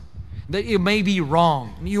suffer. That you may be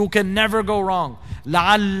wrong. You can never go wrong.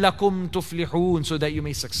 لَعَلَّكُمْ تُفْلِحُونَ, so that you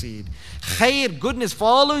may succeed. Khair, goodness,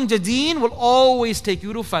 following the deen will always take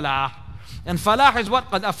you to falah. And falah is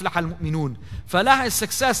what? قَدْ أَفْلَحَ الْمُؤْمِنُونَ. Falah is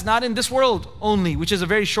success, not in this world only, which is a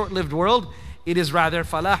very short-lived world. It is rather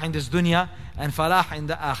falah in this dunya and falah in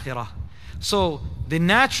the akhirah. So the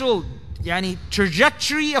natural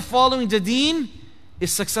trajectory of following the deen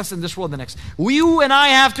is success in this world and the next. You and I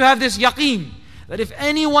have to have this yaqeen that if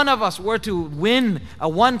any one of us were to win a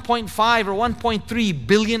 1.5 or 1.3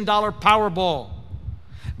 billion dollar Powerball,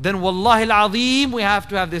 then wallahi al-azim, we have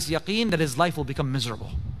to have this yaqeen that his life will become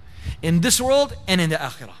miserable in this world and in the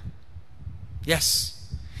akhirah.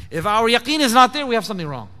 Yes. If our yaqeen is not there, we have something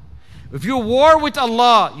wrong. If you war with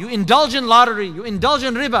Allah, you indulge in lottery, you indulge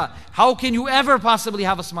in riba, how can you ever possibly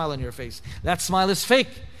have a smile on your face? That smile is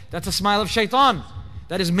fake. That's a smile of shaitan.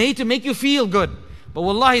 That is made to make you feel good. But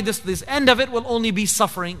wallahi, this end of it will only be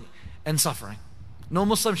suffering and suffering. No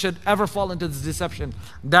Muslim should ever fall into this deception.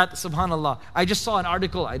 That, subhanallah, I just saw an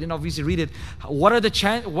article. I didn't obviously read it. What are the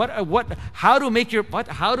how to make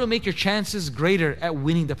your chances greater at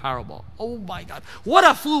winning the Powerball? Oh my God! What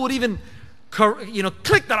a fool would even,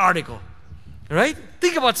 click that article, right?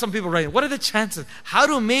 Think about some people writing. What are the chances? How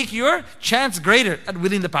to make your chance greater at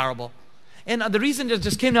winning the Powerball? And the reason that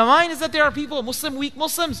just came to mind is that there are people, weak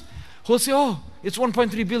Muslims, who will say, "Oh, it's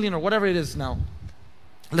 1.3 billion or whatever it is now.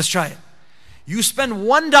 Let's try it." You spend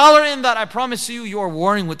 $1 in that, I promise you, you are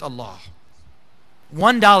warring with Allah.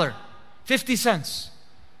 $1, 50 cents.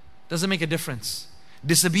 Doesn't make a difference.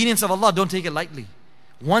 Disobedience of Allah, don't take it lightly.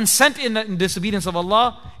 1 cent in disobedience of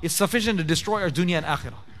Allah is sufficient to destroy our dunya and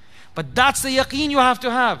akhirah. But that's the yaqeen you have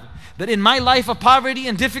to have. That in my life of poverty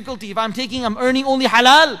and difficulty, if I'm earning only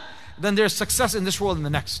halal, then there's success in this world and the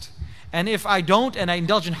next. And if I don't and I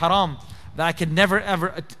indulge in haram, then I can never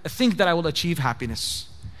ever think that I will achieve happiness.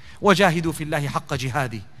 وَجَاهِدُوا فِي اللَّهِ حَقَّ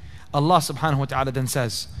جِهَادِ. Allah subhanahu wa ta'ala then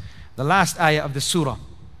says, the last ayah of the surah,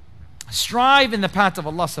 strive in the path of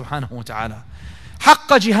Allah subhanahu wa ta'ala.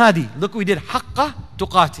 Haqqa jihadi. Look, we did haqqa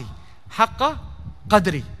tuqati, haqqa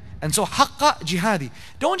qadri. And so haqqa jihadi.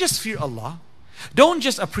 Don't just fear Allah. Don't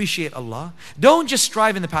just appreciate Allah. Don't just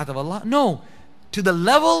strive in the path of Allah. No, to the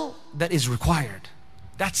level that is required.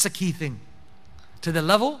 That's the key thing. To the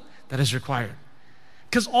level that is required.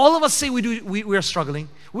 Because all of us say we are struggling.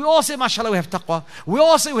 We all say, mashallah, we have taqwa. We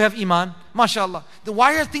all say we have iman. Mashallah. Then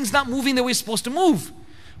why are things not moving the way it's supposed to move?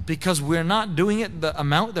 Because we're not doing it the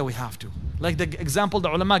amount that we have to. Like the example the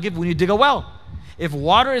ulama give when you dig a well. If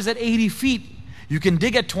water is at 80 feet, you can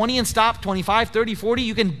dig at 20 and stop, 25, 30, 40.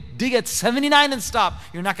 You can dig at 79 and stop.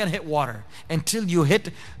 You're not going to hit water until you hit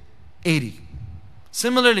 80.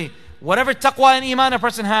 Similarly, whatever taqwa and iman a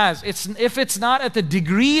person has, if it's not at the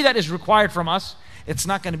degree that is required from us, it's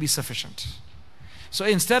not going to be sufficient. So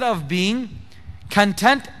instead of being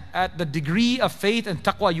content at the degree of faith and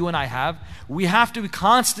taqwa you and I have, we have to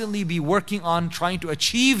constantly be working on trying to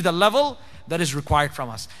achieve the level that is required from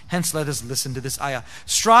us. Hence, let us listen to this ayah.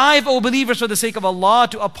 Strive, O believers, for the sake of Allah,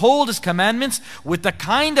 to uphold His commandments with the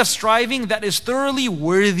kind of striving that is thoroughly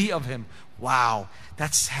worthy of Him. Wow,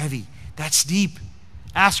 that's heavy. That's deep.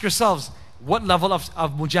 Ask yourselves, what level of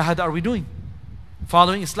mujahada are we doing?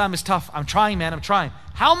 Following Islam is tough. I'm trying, man, I'm trying.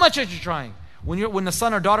 How much are you trying? When the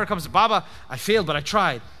son or daughter comes, Baba, I failed, but I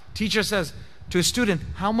tried. Teacher says to a student,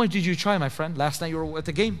 how much did you try, my friend? Last night you were at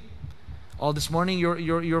the game. All this morning you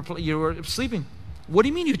were sleeping. What do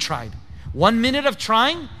you mean you tried? 1 minute of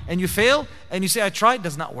trying and you fail and you say I tried,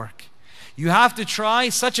 does not work. You have to try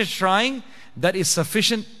such a trying that is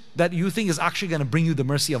sufficient, that you think is actually going to bring you the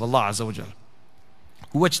mercy of Allah Azza wa Jal.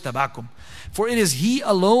 وَاجْتَبَاكُمْ. For it is He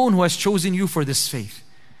alone who has chosen you for this faith.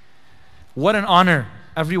 What an honor.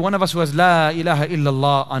 Every one of us who has La ilaha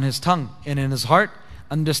illallah on his tongue and in his heart,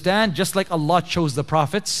 understand, just like Allah chose the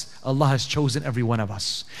prophets, Allah has chosen every one of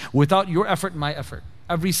us. Without your effort, my effort.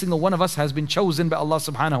 Every single one of us has been chosen by Allah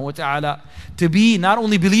subhanahu wa ta'ala to be not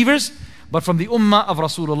only believers, but from the ummah of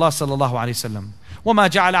Rasulullah sallallahu alayhi wa sallam. وَمَا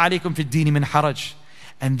جَعَلَ عَلَيْكُمْ فِي الدِّينِ مِنْ حَرَجٍ.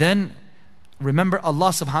 And then, remember, Allah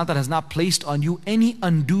subhanahu wa ta'ala has not placed on you any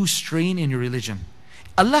undue strain in your religion.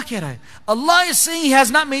 Allah keh raha hai. Allah is saying He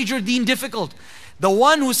has not made your deen difficult. The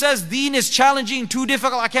one who says deen is challenging, too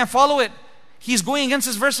difficult, I can't follow it, he's going against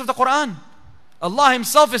this verse of the Quran. Allah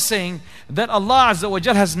Himself is saying that Allah Azza wa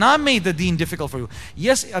Jal has not made the deen difficult for you.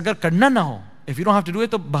 Yes, agar karna na ho, if you don't have to do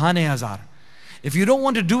it, to bahane hazar. If you don't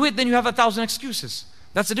want to do it, then you have 1,000 excuses.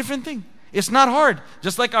 That's a different thing. It's not hard.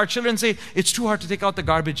 Just like our children say, it's too hard to take out the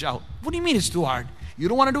garbage out. What do you mean it's too hard? You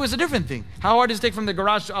don't want to do it, it's a different thing. How hard is it to take from the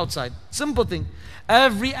garage to outside? Simple thing.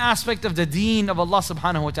 Every aspect of the deen of Allah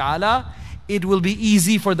subhanahu wa ta'ala, it will be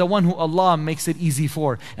easy for the one who Allah makes it easy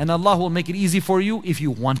for. And Allah will make it easy for you if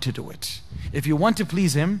you want to do it. If you want to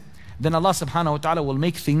please Him, then Allah subhanahu wa ta'ala will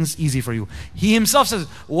make things easy for you. He Himself says,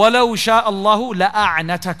 وَلَوْ شَاءَ اللَّهُ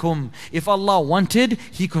لَأَعْنَتَكُمْ. If Allah wanted,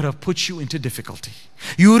 He could have put you into difficulty.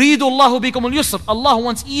 يُرِيدُ اللَّهُ بِكُمُ الْيُسْرِ. Allah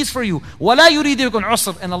wants ease for you. وَلَا يُرِيدُ بِكُمْ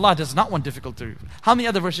الْعُسْرِ. And Allah does not want difficulty for you. How many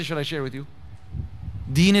other verses should I share with you?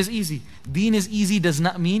 Deen is easy. Deen is easy does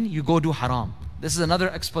not mean you go do haram. This is another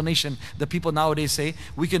explanation that people nowadays say,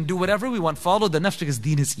 we can do whatever we want, follow the nafs because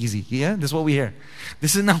deen is easy. Yeah, this is what we hear.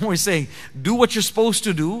 This is not what we're saying. Do what you're supposed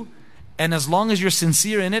to do, and as long as you're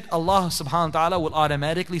sincere in it, Allah subhanahu wa ta'ala will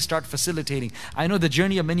automatically start facilitating. I know the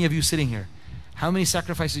journey of many of you sitting here. How many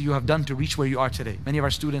sacrifices you have done to reach where you are today. Many of our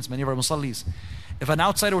students, many of our musallis. If an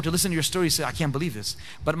outsider were to listen to your story, say, I can't believe this.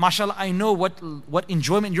 But mashallah, I know what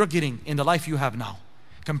enjoyment you're getting in the life you have now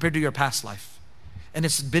compared to your past life. And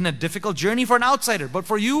it's been a difficult journey for an outsider. But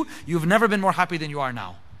for you, you've never been more happy than you are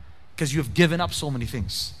now. Because you've given up so many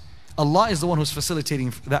things. Allah is the one who's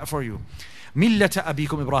facilitating that for you. Millata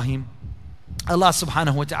abikum Ibrahim. Allah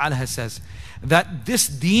subhanahu wa ta'ala has says that this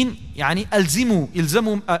deen, yani alzimu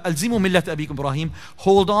millat abikum Ibrahim,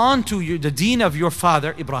 hold on to the deen of your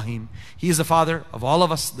father Ibrahim. He is the father of all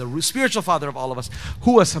of us, the spiritual father of all of us.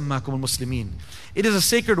 Huwa sammakum al-muslimin. It is a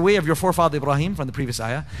sacred way of your forefather Ibrahim from the previous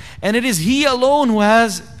ayah. And it is He alone who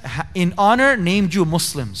has in honor named you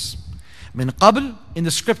Muslims. Min qabl, in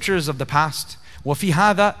the scriptures of the past, وَفِي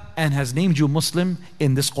هَذَا, and has named you Muslim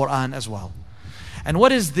in this Quran as well. And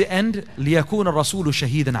what is the end? لِيَكُونَ الرَّسُولُ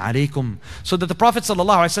شَهِيدًا عَلَيْكُمْ, so that the Prophet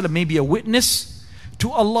ﷺ may be a witness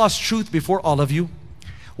to Allah's truth before all of you.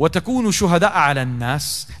 وَتَكُونُوا شُهَدَاءَ عَلَى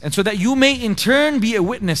النَّاسِ, and so that you may in turn be a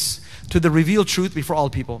witness to the revealed truth before all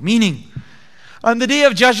people. Meaning, on the day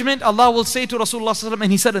of judgment, Allah will say to Rasulullah ﷺ,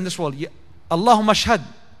 and he said in this world, Allahumma ashhad.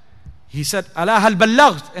 He said, Ala hal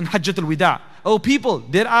ballaghd in Hajjatul Wida. Oh people,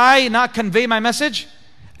 did I not convey my message?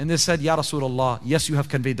 And they said, Ya Rasulullah, yes, you have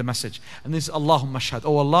conveyed the message. And this is Allahumma ashhad.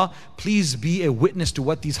 Oh Allah, please be a witness to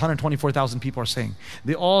what these 124,000 people are saying.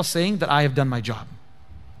 They're all saying that I have done my job.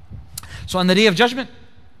 So on the day of judgment,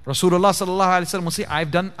 Rasulullah sallallahu alaihi wasallam will say,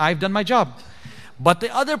 I've done my job. But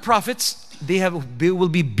the other prophets, they will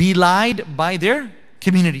be belied by their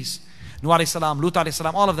communities. Nuh alayhi salam, Lut alayhi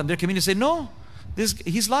salam, all of them, their community say, no,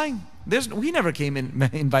 he's lying. He never came and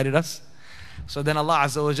invited us. So then Allah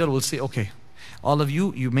Azza wa Jal will say, okay, all of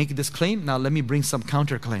you make this claim, now let me bring some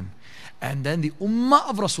counter claim. And then the ummah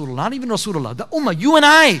of Rasulullah, not even Rasulullah, the ummah, you and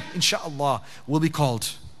I, inshallah, will be called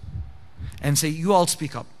and say, you all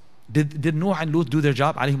speak up. Did Nuh and Lut do their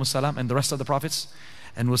job, alayhimus salam, and the rest of the prophets?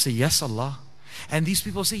 And we'll say, yes, Allah. And these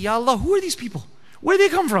people say, Ya Allah, who are these people? Where did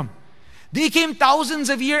they come from? They came thousands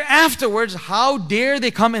of years afterwards. How dare they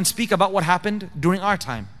come and speak about what happened during our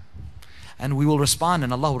time? And we will respond,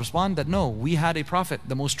 and Allah will respond that no, we had a prophet,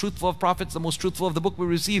 the most truthful of prophets, the most truthful of the book we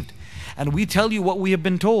received. And we tell you what we have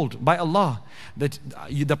been told by Allah, that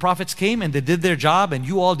the prophets came and they did their job and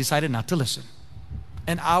you all decided not to listen.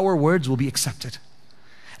 And our words will be accepted.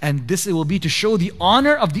 And this will be to show the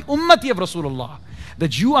honor of the ummati of Rasulullah,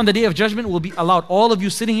 that you on the day of judgment will be allowed, all of you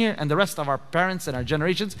sitting here and the rest of our parents and our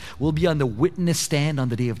generations will be on the witness stand on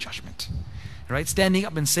the day of judgment. Right? Standing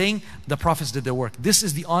up and saying, the prophets did their work. This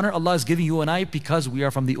is the honor Allah is giving you and I because we are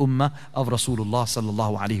from the ummah of Rasulullah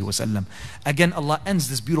sallallahu alaihi wasallam. Again, Allah ends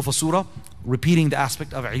this beautiful surah repeating the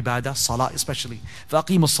aspect of ibadah, salah especially.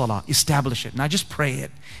 فَأَقِيمُوا الصَّلَاةِ, establish it. Not just pray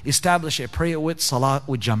it. Establish it. Pray it with salah,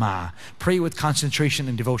 with jama'ah. Pray with concentration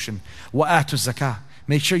and devotion. وَآتُوا الزَّكَاةِ,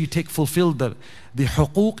 make sure you fulfill the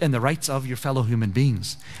huquq and the rights of your fellow human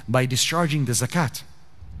beings by discharging the zakat.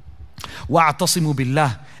 وَاعْتَصِمُوا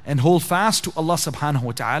بِاللَّهِ, and hold fast to Allah subhanahu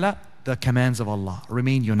wa ta'ala, the commands of Allah.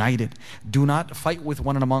 Remain united. Do not fight with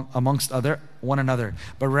amongst one another,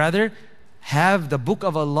 but rather have the book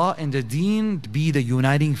of Allah and the deen be the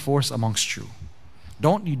uniting force amongst you.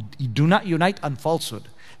 Do not unite on falsehood.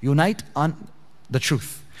 Unite on the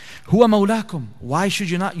truth. Huwa mawlakum, why should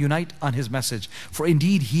you not unite on His message? For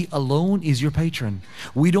indeed He alone is your patron.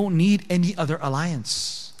 We don't need any other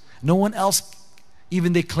alliance. No one else,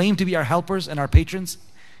 even they claim to be our helpers and our patrons,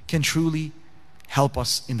 can truly help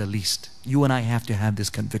us in the least. You and I have to have this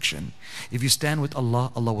conviction. If you stand with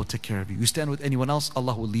Allah, Allah will take care of you. You stand with anyone else,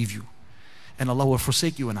 Allah will leave you. And Allah will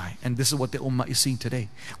forsake you and I. And this is what the ummah is seeing today.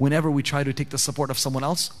 Whenever we try to take the support of someone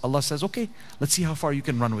else, Allah says, okay, let's see how far you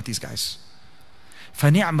can run with these guys.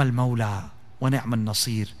 فَنِعْمَ الْمَوْلَى وَنِعْمَ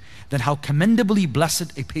النَّصِيرُ, then how commendably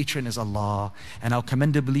blessed a patron is Allah, and how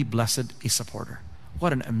commendably blessed a supporter.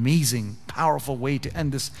 What an amazing, powerful way to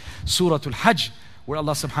end this Surah Al-Hajj, where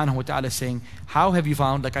Allah subhanahu wa ta'ala is saying, how have you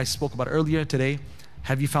found, like I spoke about earlier today,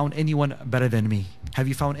 have you found anyone better than me? Have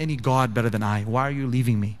you found any God better than I? Why are you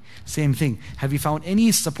leaving me? Same thing. Have you found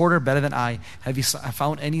any supporter better than I? Have you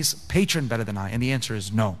found any patron better than I? And the answer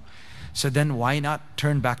is no. So then why not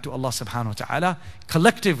turn back to Allah subhanahu wa ta'ala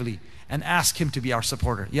collectively and ask Him to be our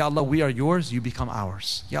supporter. Ya Allah, we are yours, you become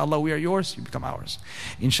ours. Ya Allah, we are yours, you become ours.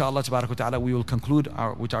 Inshallah, tabarak wa ta'ala, we will conclude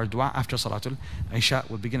with our dua after Salatul Isha.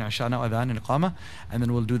 We'll begin Isha now, adhan and iqamah, and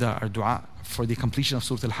then we'll do our dua for the completion of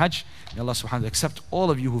Surah Al-Hajj. May Allah subhanahu wa ta'ala accept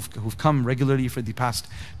all of you who've come regularly for the past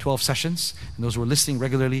 12 sessions, and those who are listening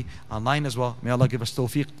regularly online as well. May Allah give us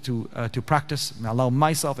tawfiq to practice. May Allah allow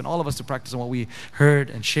myself and all of us to practice on what we heard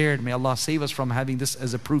and shared. May Allah save us from having this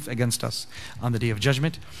as a proof against us on the Day of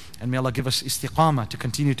Judgment. And may Allah give us istiqamah to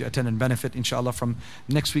continue to attend and benefit. Inshallah, from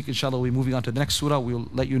next week, inshallah, we'll be moving on to the next surah. We'll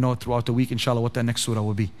let you know throughout the week, inshallah, what that next surah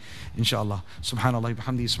will be. Inshallah. Subhanallah,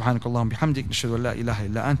 bihamdi, subhanakallahum, bihamdik, nashhadu an la ilaha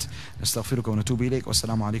illa ant, nastaghfiruka wa natubu ilayk, wa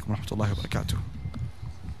assalamu alaikum wa rahmatullahi wa barakatuh.